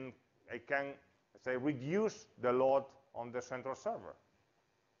I can, say, reduce the load on the central server.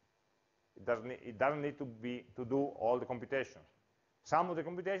 It doesn't need to do all the computation. Some of the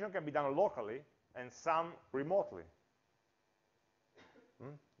computation can be done locally, and some remotely.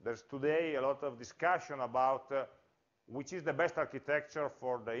 There's today a lot of discussion about which is the best architecture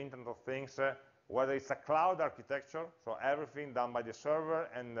for the Internet of Things, whether it's a cloud architecture, so everything done by the server,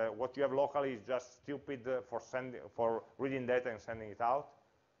 and what you have locally is just stupid for reading data and sending it out,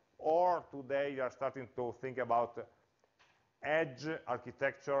 or today you are starting to think about edge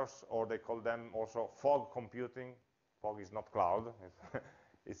architectures, or they call them also fog computing. Fog is not cloud.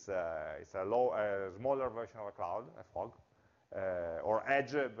 It's a smaller version of a cloud, a fog. Or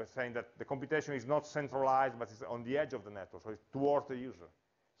edge, saying that the computation is not centralized, but it's on the edge of the network, so it's towards the user.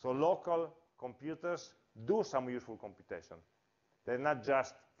 So local computers do some useful computation. They're not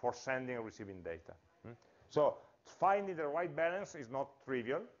just for sending and receiving data. So finding the right balance is not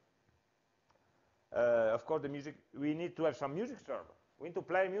trivial. Of course, we need to have some music server. We need to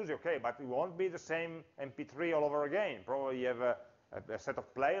play music, okay, but it won't be the same MP3 all over again. Probably you have a set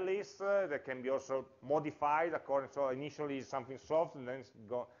of playlists that can be also modified according. So initially it's something soft, and then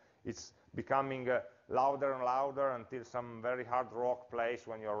it's becoming louder and louder until some very hard rock plays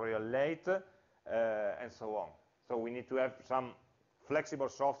when you're really late, and so on. So we need to have some flexible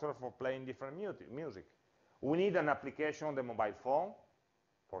software for playing different music. We need an application on the mobile phone,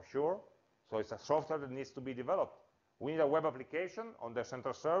 for sure. So it's a software that needs to be developed. We need a web application on the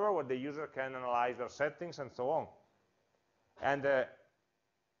central server where the user can analyze their settings and so on. And the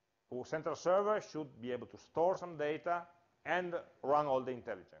central server should be able to store some data and run all the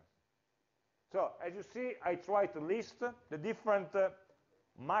intelligence. So as you see, I try to list the different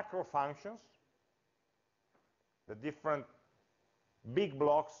macro functions, the different big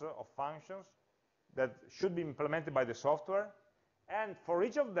blocks of functions that should be implemented by the software. And for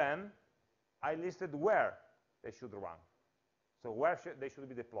each of them, I listed where they should run. So where they should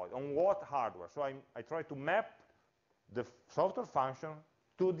be deployed, on what hardware. So I try to map the software function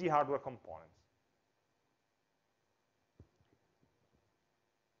to the hardware components.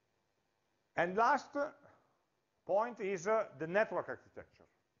 And last point is the network architecture.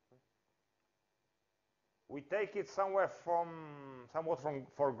 We take it somewhat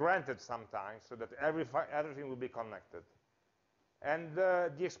for granted sometimes, so that everything will be connected. And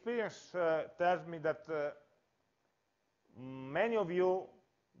the experience tells me that many of you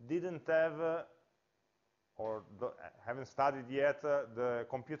didn't have or haven't studied yet the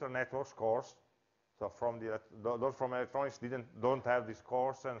computer networks course. So from those from electronics don't have this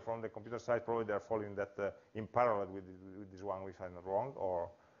course, and from the computer side probably they're following that in parallel with this one, if I'm not wrong.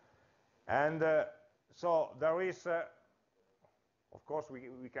 So there is, of course,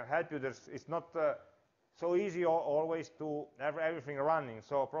 we can help you. It's not so easy always to have everything running.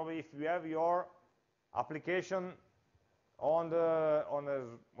 So probably if you have your application on a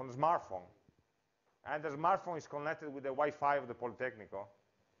smartphone, and the smartphone is connected with the Wi-Fi of the Politecnico,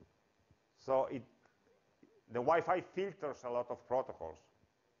 so the Wi-Fi filters a lot of protocols.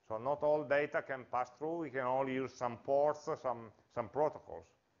 So not all data can pass through. We can only use some ports, some protocols.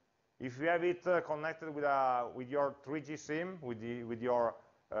 If you have it connected with your 3G SIM, with your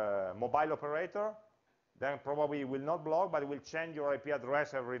mobile operator, then probably it will not block, but it will change your IP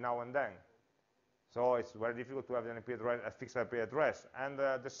address every now and then. So it's very difficult to have a fixed IP address. And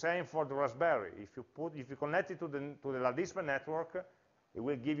the same for the Raspberry. If you connect it to the La Display network, it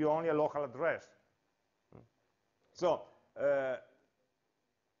will give you only a local address. So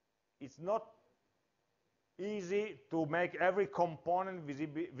it's not easy to make every component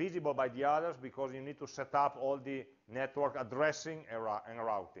visible by the others, because you need to set up all the network addressing and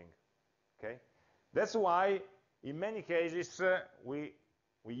routing. Okay? That's why, in many cases, we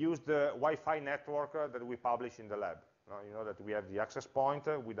use the Wi-Fi network that we publish in the lab. You know that we have the access point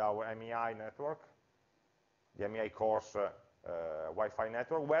with our AmI network, the AmI course Wi-Fi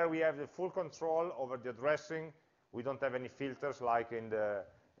network, where we have the full control over the addressing. We don't have any filters like in the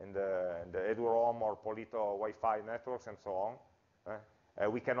EduROM or Polito Wi-Fi networks and so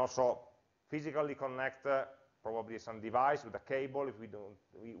on. We can also physically connect probably some device with a cable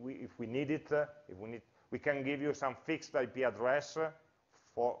if we need it. We can give you some fixed IP address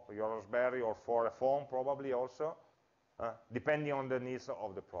for your Raspberry or for a phone probably also, depending on the needs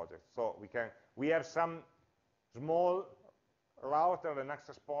of the project. So we have some small router and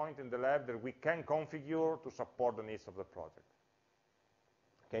access point in the lab that we can configure to support the needs of the project.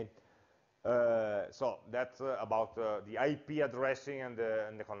 Okay, so that's about the IP addressing and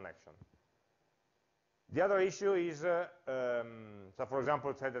the connection. The other issue is, so for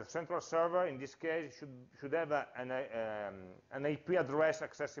example, say the central server in this case should have an IP address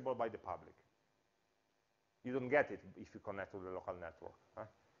accessible by the public. You don't get it if you connect to the local network.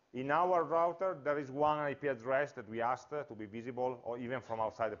 In our router, there is one IP address that we asked to be visible, or even from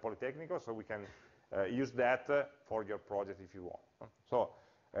outside the Politecnico, so we can use that for your project if you want. So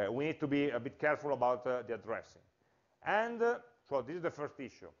we need to be a bit careful about the addressing. And So this is the first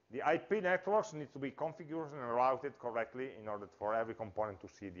issue. The IP networks need to be configured and routed correctly in order for every component to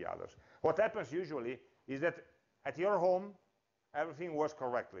see the others. What happens usually is that at your home, everything works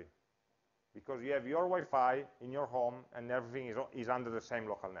correctly, because you have your Wi-Fi in your home and everything is under the same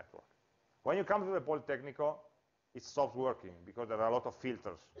local network. When you come to the Politecnico, it stops working because there are a lot of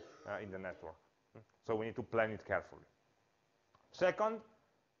filters in the network. So we need to plan it carefully. Second,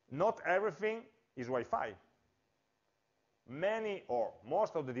 not everything is Wi-Fi. Many or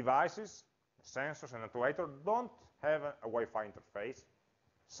most of the devices, sensors and actuators, don't have a Wi-Fi interface.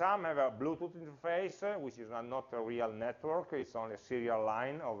 Some have a Bluetooth interface, which is not a real network, it's only a serial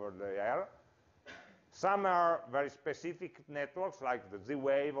line over the air. Some are very specific networks, like the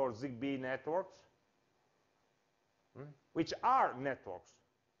Z-Wave or ZigBee networks, which are networks,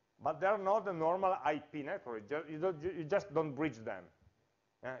 but they're not a normal IP network. You just don't bridge them.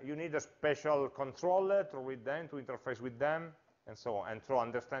 You need a special controller to read them, to interface with them, and so on, and to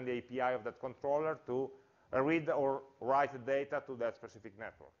understand the API of that controller to read or write data to that specific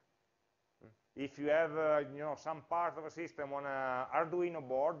network. If you have some part of a system on an Arduino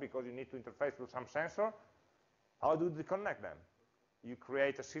board because you need to interface with some sensor, how do you connect them? You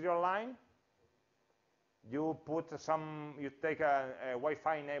create a serial line, you take a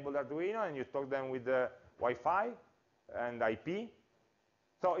Wi-Fi enabled Arduino and you talk them with the Wi-Fi and IP.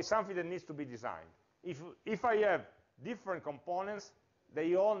 So it's something that needs to be designed. If I have different components,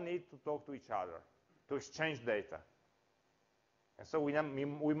 they all need to talk to each other, to exchange data. And so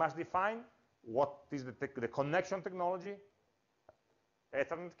we must define what is the connection technology,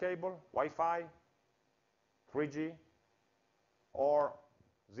 Ethernet cable, Wi-Fi, 3G, or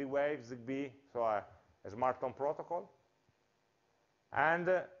Z-Wave, ZigBee, so a smartphone protocol. And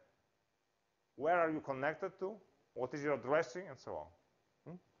where are you connected to? What is your addressing, and so on.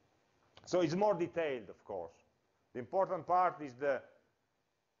 So it's more detailed, of course. The important part is the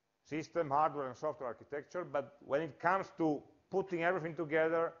system, hardware, and software architecture, but when it comes to putting everything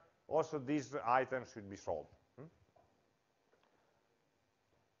together, also these items should be solved.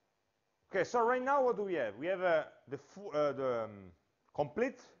 Okay, so right now what do we have? We have the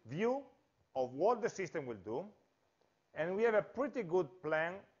complete view of what the system will do, and we have a pretty good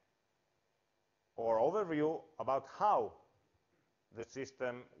plan or overview about how the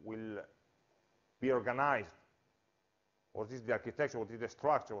system will be organized. What is the architecture, what is the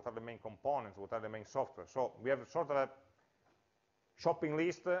structure, what are the main components, what are the main software. So we have sort of a shopping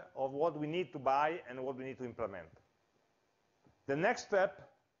list of what we need to buy and what we need to implement. The next step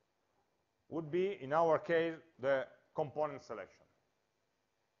would be, in our case, the component selection.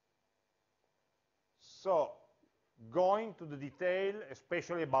 So going to the detail,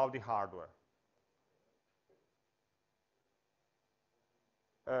 especially about the hardware.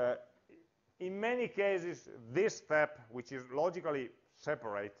 In many cases, this step, which is logically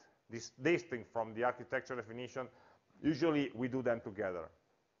separate, distinct from the architecture definition, usually we do them together.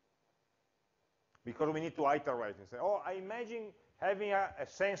 Because we need to iterate and say, oh, I imagine having a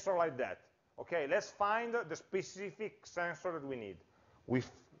sensor like that. Okay, let's find the specific sensor that we need. We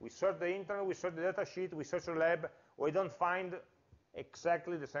search the internet, we search the data sheet, we search the lab, we don't find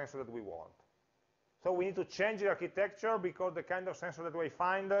exactly the sensor that we want. So we need to change the architecture because the kind of sensor that we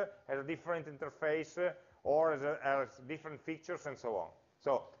find has a different interface or has different features and so on.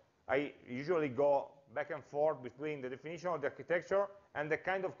 So I usually go back and forth between the definition of the architecture and the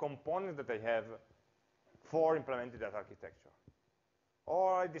kind of components that I have for implementing that architecture.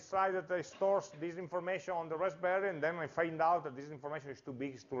 Or I decide that I store this information on the Raspberry and then I find out that this information is too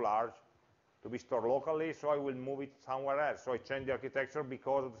big, it's too large to be stored locally, so I will move it somewhere else. So I change the architecture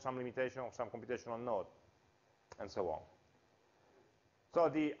because of some limitation of some computational node, and so on. So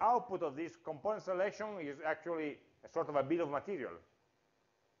the output of this component selection is actually a sort of a bill of material,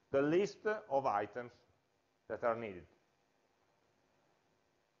 the list of items that are needed.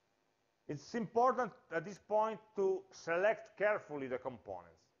 It's important at this point to select carefully the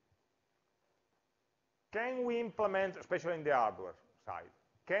components. Can we implement, especially in the hardware side,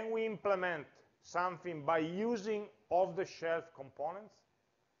 can we implement something by using off-the-shelf components,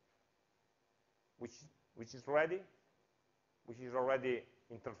 which is ready, which is already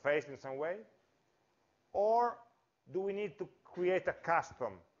interfaced in some way? Or do we need to create a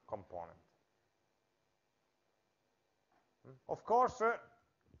custom component? Of course,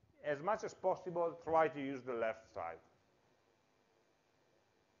 as much as possible, try to use the left side.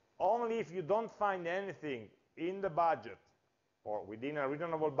 Only if you don't find anything in the budget or within a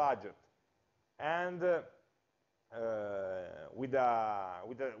reasonable budget and with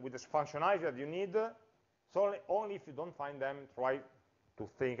the functionality that you need, so only if you don't find them, try to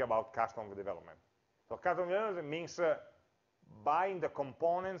think about custom development. So custom development means buying the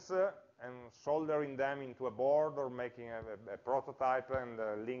components and soldering them into a board or making a prototype and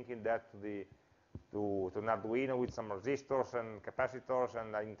linking that to an Arduino with some resistors and capacitors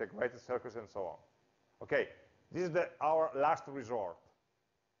and integrated circuits and so on. Okay, this is our last resort.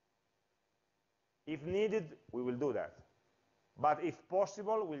 If needed, we will do that. But if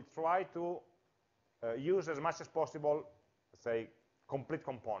possible, we'll try to use as much as possible, say, complete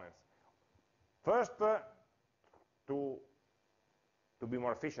components. First, to be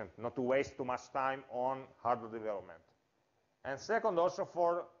more efficient, not to waste too much time on hardware development. And second, also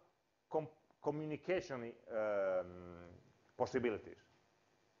for communication possibilities.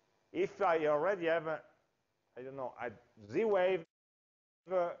 If I already have, I don't know, a Z-Wave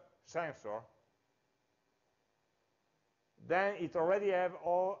sensor, then it already has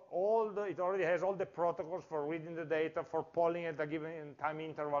all the protocols for reading the data, for polling at a given time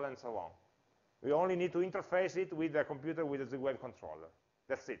interval, and so on. We only need to interface it with the computer with a Z-Wave controller.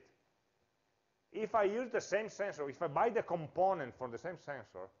 That's it. If I use the same sensor, if I buy the component for the same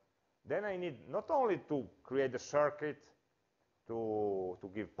sensor, then I need not only to create the circuit to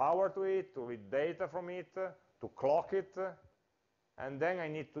give power to it, to read data from it, to clock it, and then I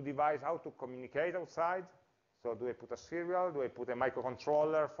need to devise how to communicate outside. So do I put a serial, do I put a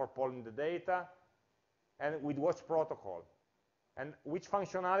microcontroller for polling the data, and with what protocol? And which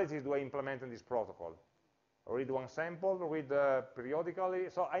functionalities do I implement in this protocol? Read one sample, read periodically.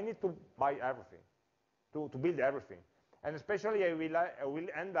 So I need to buy everything, to build everything. And especially I will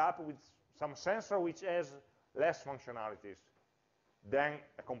end up with some sensor which has less functionalities than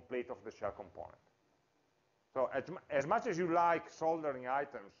a complete off-the-shelf component. So as much as you like soldering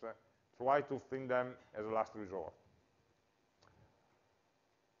items, try to think them as a last resort.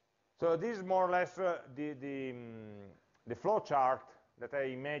 So this is more or less the flow chart that I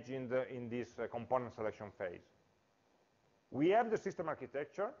imagined in this component selection phase. We have the system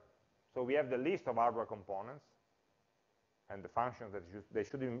architecture, so we have the list of hardware components and the functions that they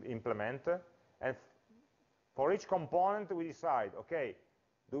should implement. And for each component, we decide, okay,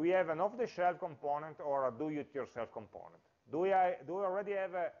 do we have an off-the-shelf component or a do-it-yourself component? Do we already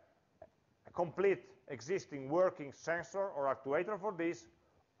have a complete existing working sensor or actuator for this,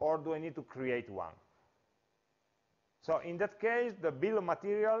 or do I need to create one? So in that case, the bill of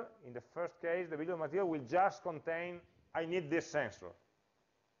material, in the first case, the bill of material will just contain, I need this sensor.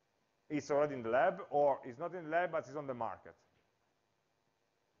 It's already in the lab, or it's not in the lab, but it's on the market.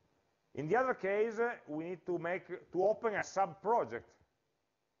 In the other case, we need to open a sub-project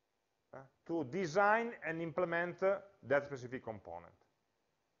to design and implement that specific component.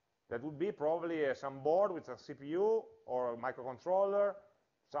 That would be probably some board with a CPU or a microcontroller,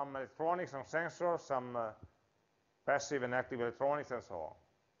 some electronics, some sensors, some passive and active electronics, and so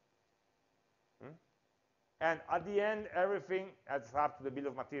on. And at the end, everything adds up to the bill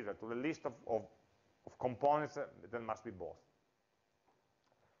of material, to the list of components that must be bought.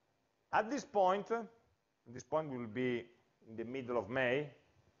 At this point we will be in the middle of May,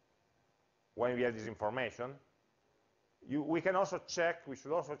 when we have this information. We should also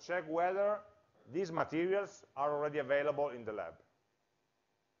check whether these materials are already available in the lab.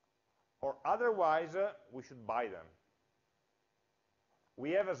 Or otherwise, we should buy them.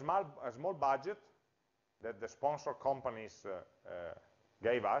 We have a small budget that the sponsor companies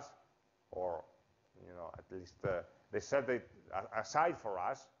gave us, or at least they set it aside for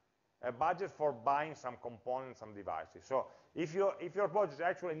us, a budget for buying some components, some devices. So if your project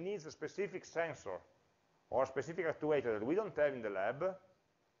actually needs a specific sensor or a specific actuator that we don't have in the lab,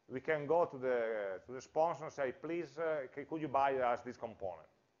 we can go to the sponsor and say, please, could you buy us this component?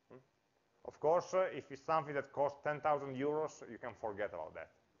 Of course, if it's something that costs 10,000 euros, you can forget about that.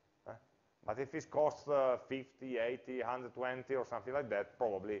 But if it costs 50, 80, 120 or something like that,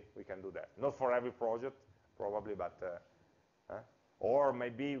 probably we can do that. Not for every project, probably, but or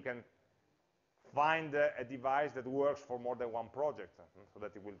maybe you can find a device that works for more than one project, so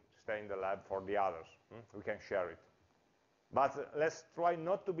that it will stay in the lab for the others. We can share it. But let's try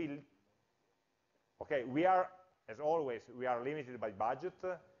not to be, okay, as always, we are limited by budget,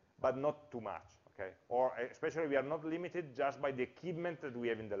 but not too much, okay? Or especially we are not limited just by the equipment that we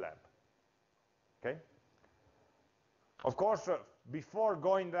have in the lab, okay? Of course, before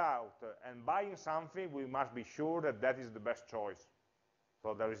going out and buying something, we must be sure that that is the best choice.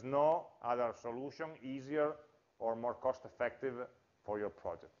 So there is no other solution easier or more cost-effective for your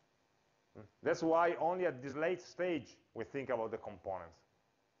project. That's why only at this late stage we think about the components.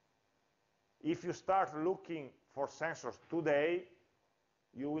 If you start looking for sensors today,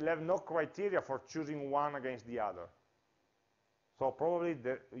 you will have no criteria for choosing one against the other. So probably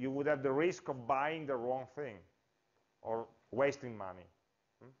you would have the risk of buying the wrong thing. or wasting money.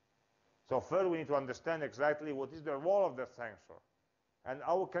 So first we need to understand exactly what is the role of the sensor, and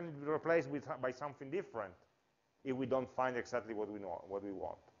how can it be replaced by something different if we don't find exactly what we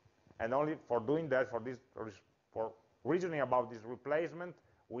want. And only for doing that, for reasoning about this replacement,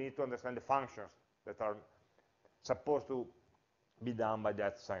 we need to understand the functions that are supposed to be done by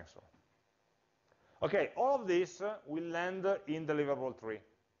that sensor. Okay, all of this will land in Deliverable 3,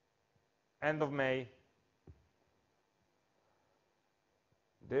 end of May.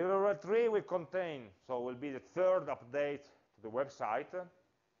 Deliverable 3 will contain, so will be the third update to the website.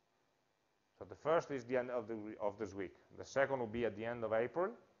 So the first is the end of this week. The second will be at the end of April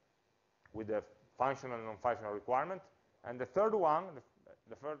with the functional and non-functional requirement. And the third one,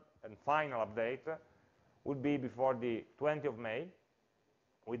 the third and final update, would be before the 20th of May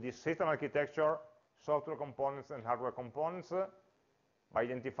with the system architecture, software components and hardware components, by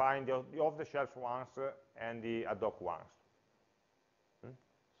identifying the off-the-shelf ones and the ad hoc ones.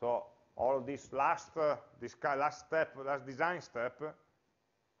 So all of this last design step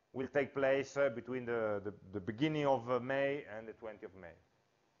will take place between the beginning of May and the 20th of May.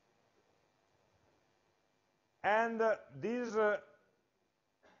 And this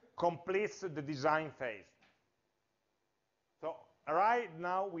completes the design phase. So right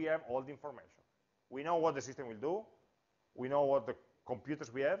now we have all the information. We know what the system will do. We know what the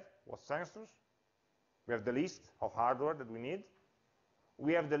computers we have, what sensors. We have the list of hardware that we need.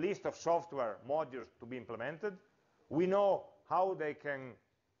 We have the list of software modules to be implemented. We know how they can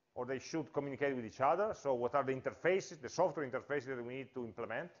or they should communicate with each other. So what are the interfaces, the software interfaces that we need to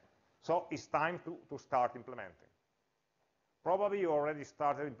implement. So it's time to start implementing. Probably you already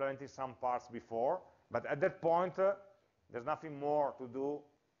started implementing some parts before, but at that point, there's nothing more to do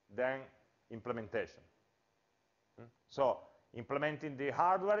than implementation. So implementing the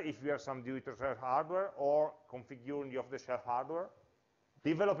hardware, if you have some do-it-yourself hardware, or configuring the off-the-shelf hardware,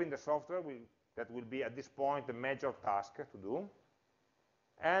 developing the software, that will be at this point the major task to do,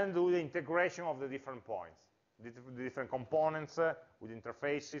 and do the integration of the different points, the different components with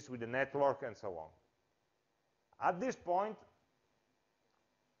interfaces, with the network, and so on. At this point,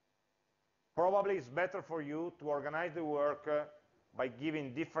 probably it's better for you to organize the work by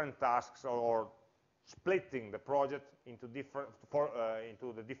giving different tasks or splitting the project into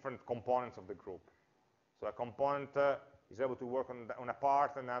the different components of the group. So a component is able to work on a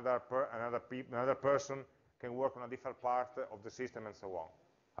part, another person can work on a different part of the system, and so on,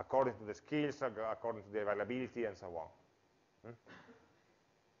 according to the skills, according to the availability, and so on.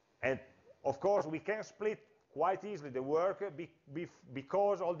 And of course, we can split quite easily the work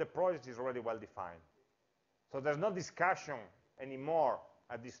because all the project is already well defined. So there's no discussion anymore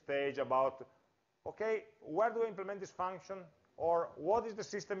at this stage about, okay, where do I implement this function, or what is the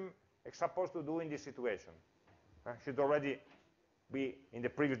system supposed to do in this situation? Should already be in the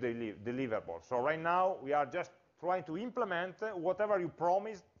previous deliverable. So right now, we are just trying to implement whatever you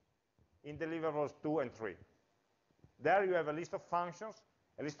promised in deliverables 2 and 3. There you have a list of functions,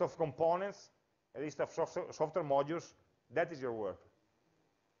 a list of components, a list of software modules. That is your work,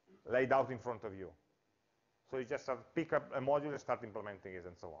 laid out in front of you. So you just pick up a module and start implementing it,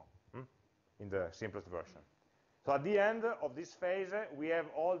 and so on, in the simplest version. So at the end of this phase, we have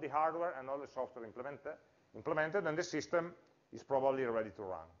all the hardware and all the software implemented, and the system is probably ready to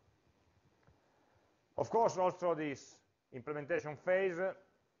run. Of course, also this implementation phase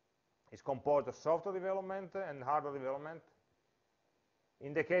is composed of software development and hardware development.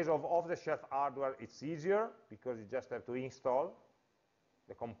 In the case of off-the-shelf hardware, it's easier because you just have to install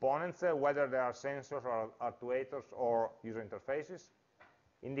the components, whether they are sensors or actuators or user interfaces.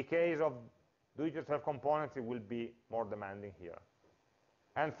 In the case of do-it-yourself components, it will be more demanding here.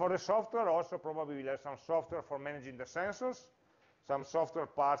 And for the software, also probably we'll have some software for managing the sensors, some software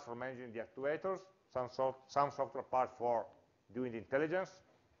parts for managing the actuators, some software parts for doing the intelligence,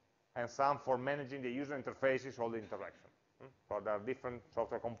 and some for managing the user interfaces, all the interaction. So there are different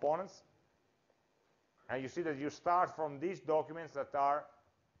software components. And you see that you start from these documents that are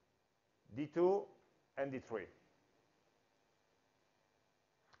D2 and D3.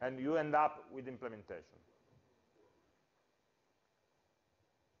 And you end up with implementation.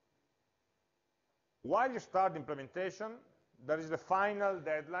 While you start implementation, there is the final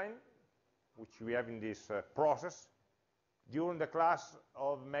deadline, which we have in this process, during the class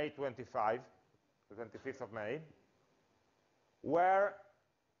of May 25, the 25th of May, where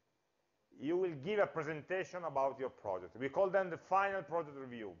you will give a presentation about your project. We call them the final project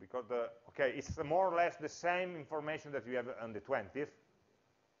review, because it's more or less the same information that we have on the 20th.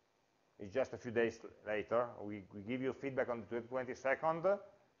 It's just a few days later. We give you feedback on the 22nd,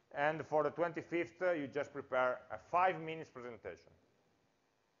 and for the 25th, you just prepare a 5-minute presentation.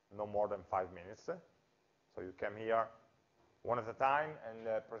 No more than 5 minutes. So you come here one at a time and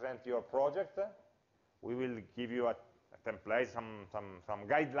present your project. We will give you a template, some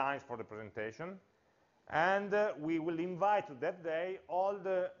guidelines for the presentation. And we will invite to that day all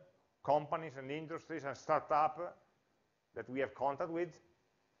the companies and industries and startups that we have contact with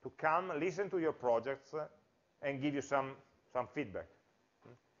to come listen to your projects and give you some feedback.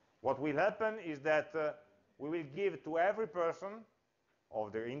 What will happen is that we will give to every person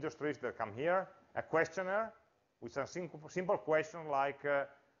of the industries that come here a questionnaire with some simple questions like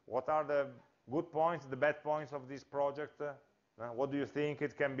what are the good points, the bad points of this project, what do you think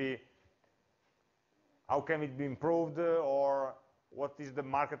it can be, how can it be improved, or what is the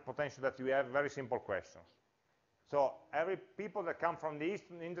market potential that you have, very simple questions. So every people that come from the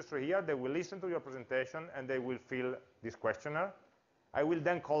industry here, they will listen to your presentation and they will fill this questionnaire. I will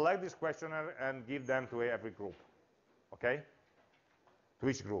then collect this questionnaire and give them to every group, okay? To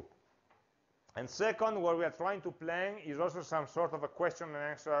each group. And second, what we are trying to plan is also some sort of a question and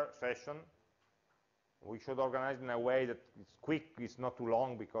answer session. We should organize in a way that it's quick, it's not too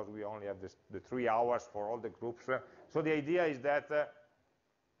long, because we only have the 3 hours for all the groups. So the idea is that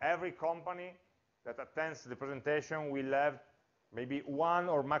every company that attends the presentation will have maybe 1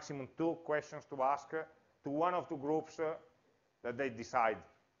 or maximum 2 questions to ask to one of 2 groups that they decide,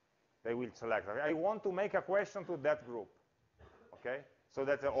 they will select. I want to make a question to that group, okay? So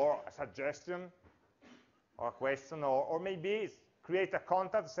that, or a suggestion, or a question, or maybe create a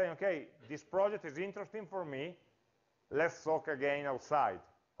contact saying, okay, this project is interesting for me, let's talk again outside.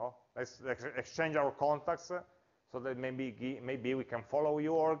 Oh, let's exchange our contacts so that maybe we can follow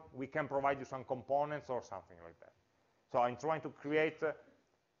you, or we can provide you some components or something like that. So I'm trying to create,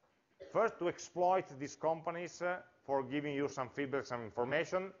 first to exploit these companies for giving you some feedback, some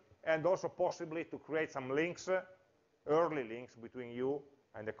information, and also possibly to create some links, early links between you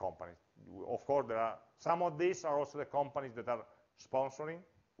and the companies. Of course, there are some of these are also the companies that are sponsoring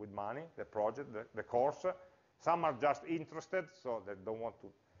with money the project, the course. Some are just interested, so they don't want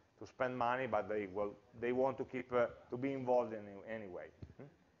to spend money, but they want to keep to be involved in any way.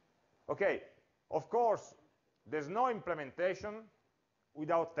 Okay, of course, there's no implementation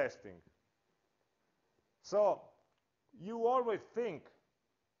without testing. So you always think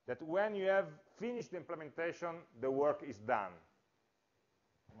that when you have finished the implementation, the work is done.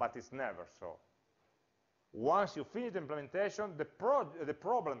 But it's never so. Once you finish the implementation, the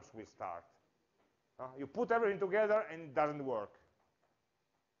problems will start. You put everything together and it doesn't work.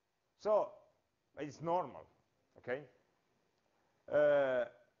 So it's normal, okay?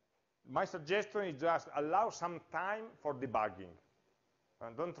 My suggestion is just allow some time for debugging.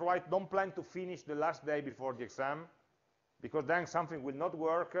 And don't plan to finish the last day before the exam, because then something will not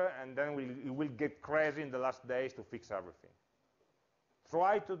work, and then you will get crazy in the last days to fix everything.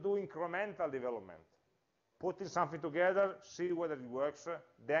 Try to do incremental development. Putting something together, see whether it works,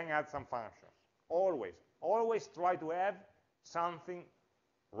 then add some functions. Always try to have something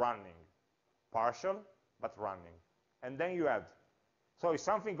running. Partial, but running. And then you add. So if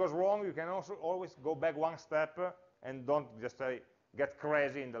something goes wrong, you can also always go back one step and don't just say, get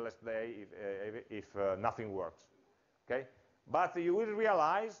crazy in the last day if nothing works. Okay? But you will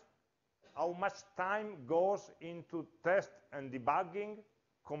realize how much time goes into test and debugging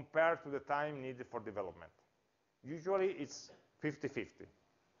compared to the time needed for development. Usually it's 50-50.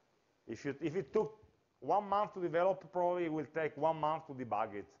 If it took 1 month to develop, probably it will take 1 month to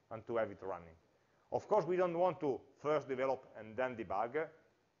debug it and to have it running. Of course, we don't want to first develop and then debug.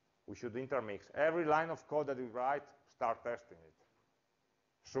 We should intermix. Every line of code that we write, start testing it.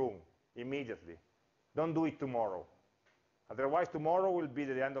 Soon, immediately. Don't do it tomorrow. Otherwise, tomorrow will be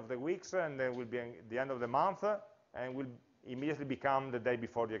the end of the weeks, and then will be the end of the month, and will immediately become the day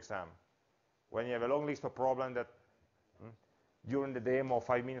before the exam. When you have a long list of problems that during the demo,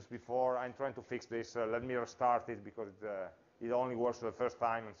 5 minutes before, I'm trying to fix this, let me restart it because it only works the first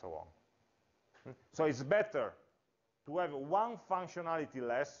time, and so on. So it's better to have one functionality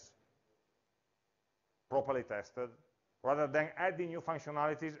less, properly tested, rather than adding new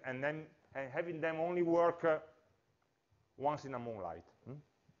functionalities and then having them only work once in a moonlight.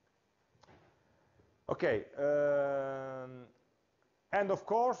 Okay, and of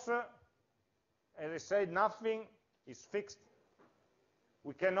course, as I said, nothing is fixed.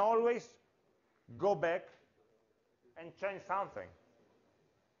 We can always go back and change something,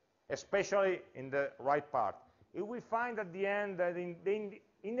 especially in the right part. If we find at the end that in the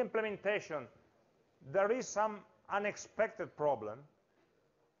implementation there is some unexpected problem,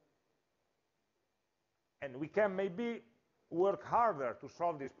 and we can maybe work harder to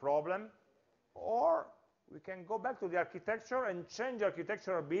solve this problem, or we can go back to the architecture and change the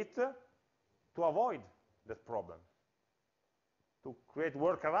architecture a bit to avoid that problem, to create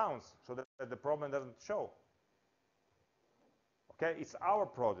workarounds so that the problem doesn't show. Okay, it's our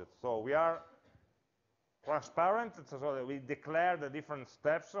project, so we are transparent, so that we declare the different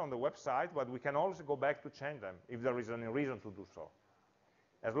steps on the website, but we can also go back to change them if there is any reason to do so.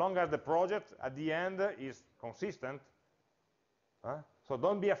 As long as the project at the end is consistent. So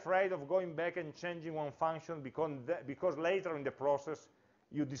don't be afraid of going back and changing one function because later in the process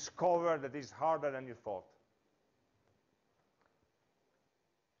you discover that it's harder than you thought.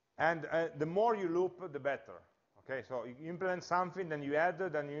 And the more you loop, the better. Okay, so you implement something, then you add,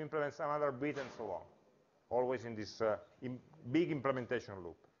 then you implement some other bit, and so on. Always in this big implementation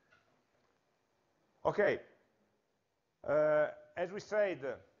loop. Okay, as we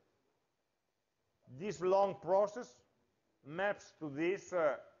said, this long process maps to these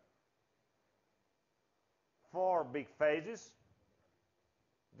 4 big phases: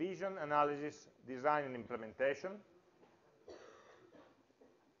 vision, analysis, design, and implementation.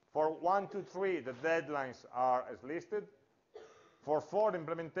 For 1, 2, 3, the deadlines are as listed. For 4, the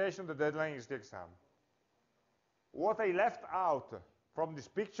implementation, the deadline is the exam. What I left out from this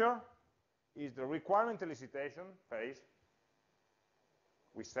picture is the requirement elicitation phase.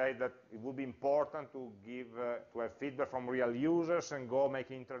 We say that it would be important to have feedback from real users and go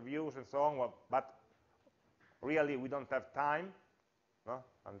make interviews and so on, but really we don't have time, no?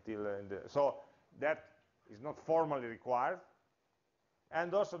 So that is not formally required.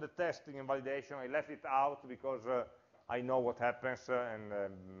 And also the testing and validation, I left it out because I know what happens, and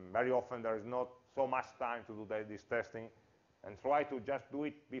very often there is not so much time to do this testing, and try to just do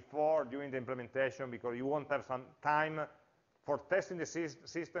it during the implementation, because you won't have some time for testing the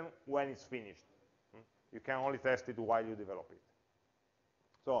system when it's finished. You can only test it while you develop it.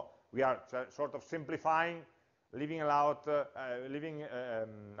 So we are sort of simplifying, leaving out the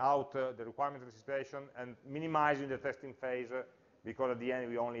requirement elicitation and minimizing the testing phase, because at the end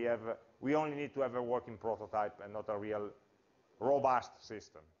we only need to have a working prototype and not a real robust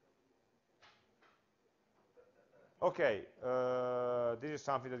system. Okay, this is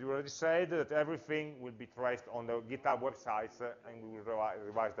something that you already said, that everything will be traced on the GitHub websites, and we will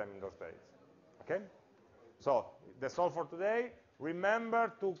revise them in those days. Okay? So that's all for today.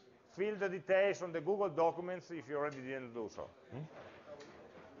 Remember to fill the details on the Google documents if you already didn't do so.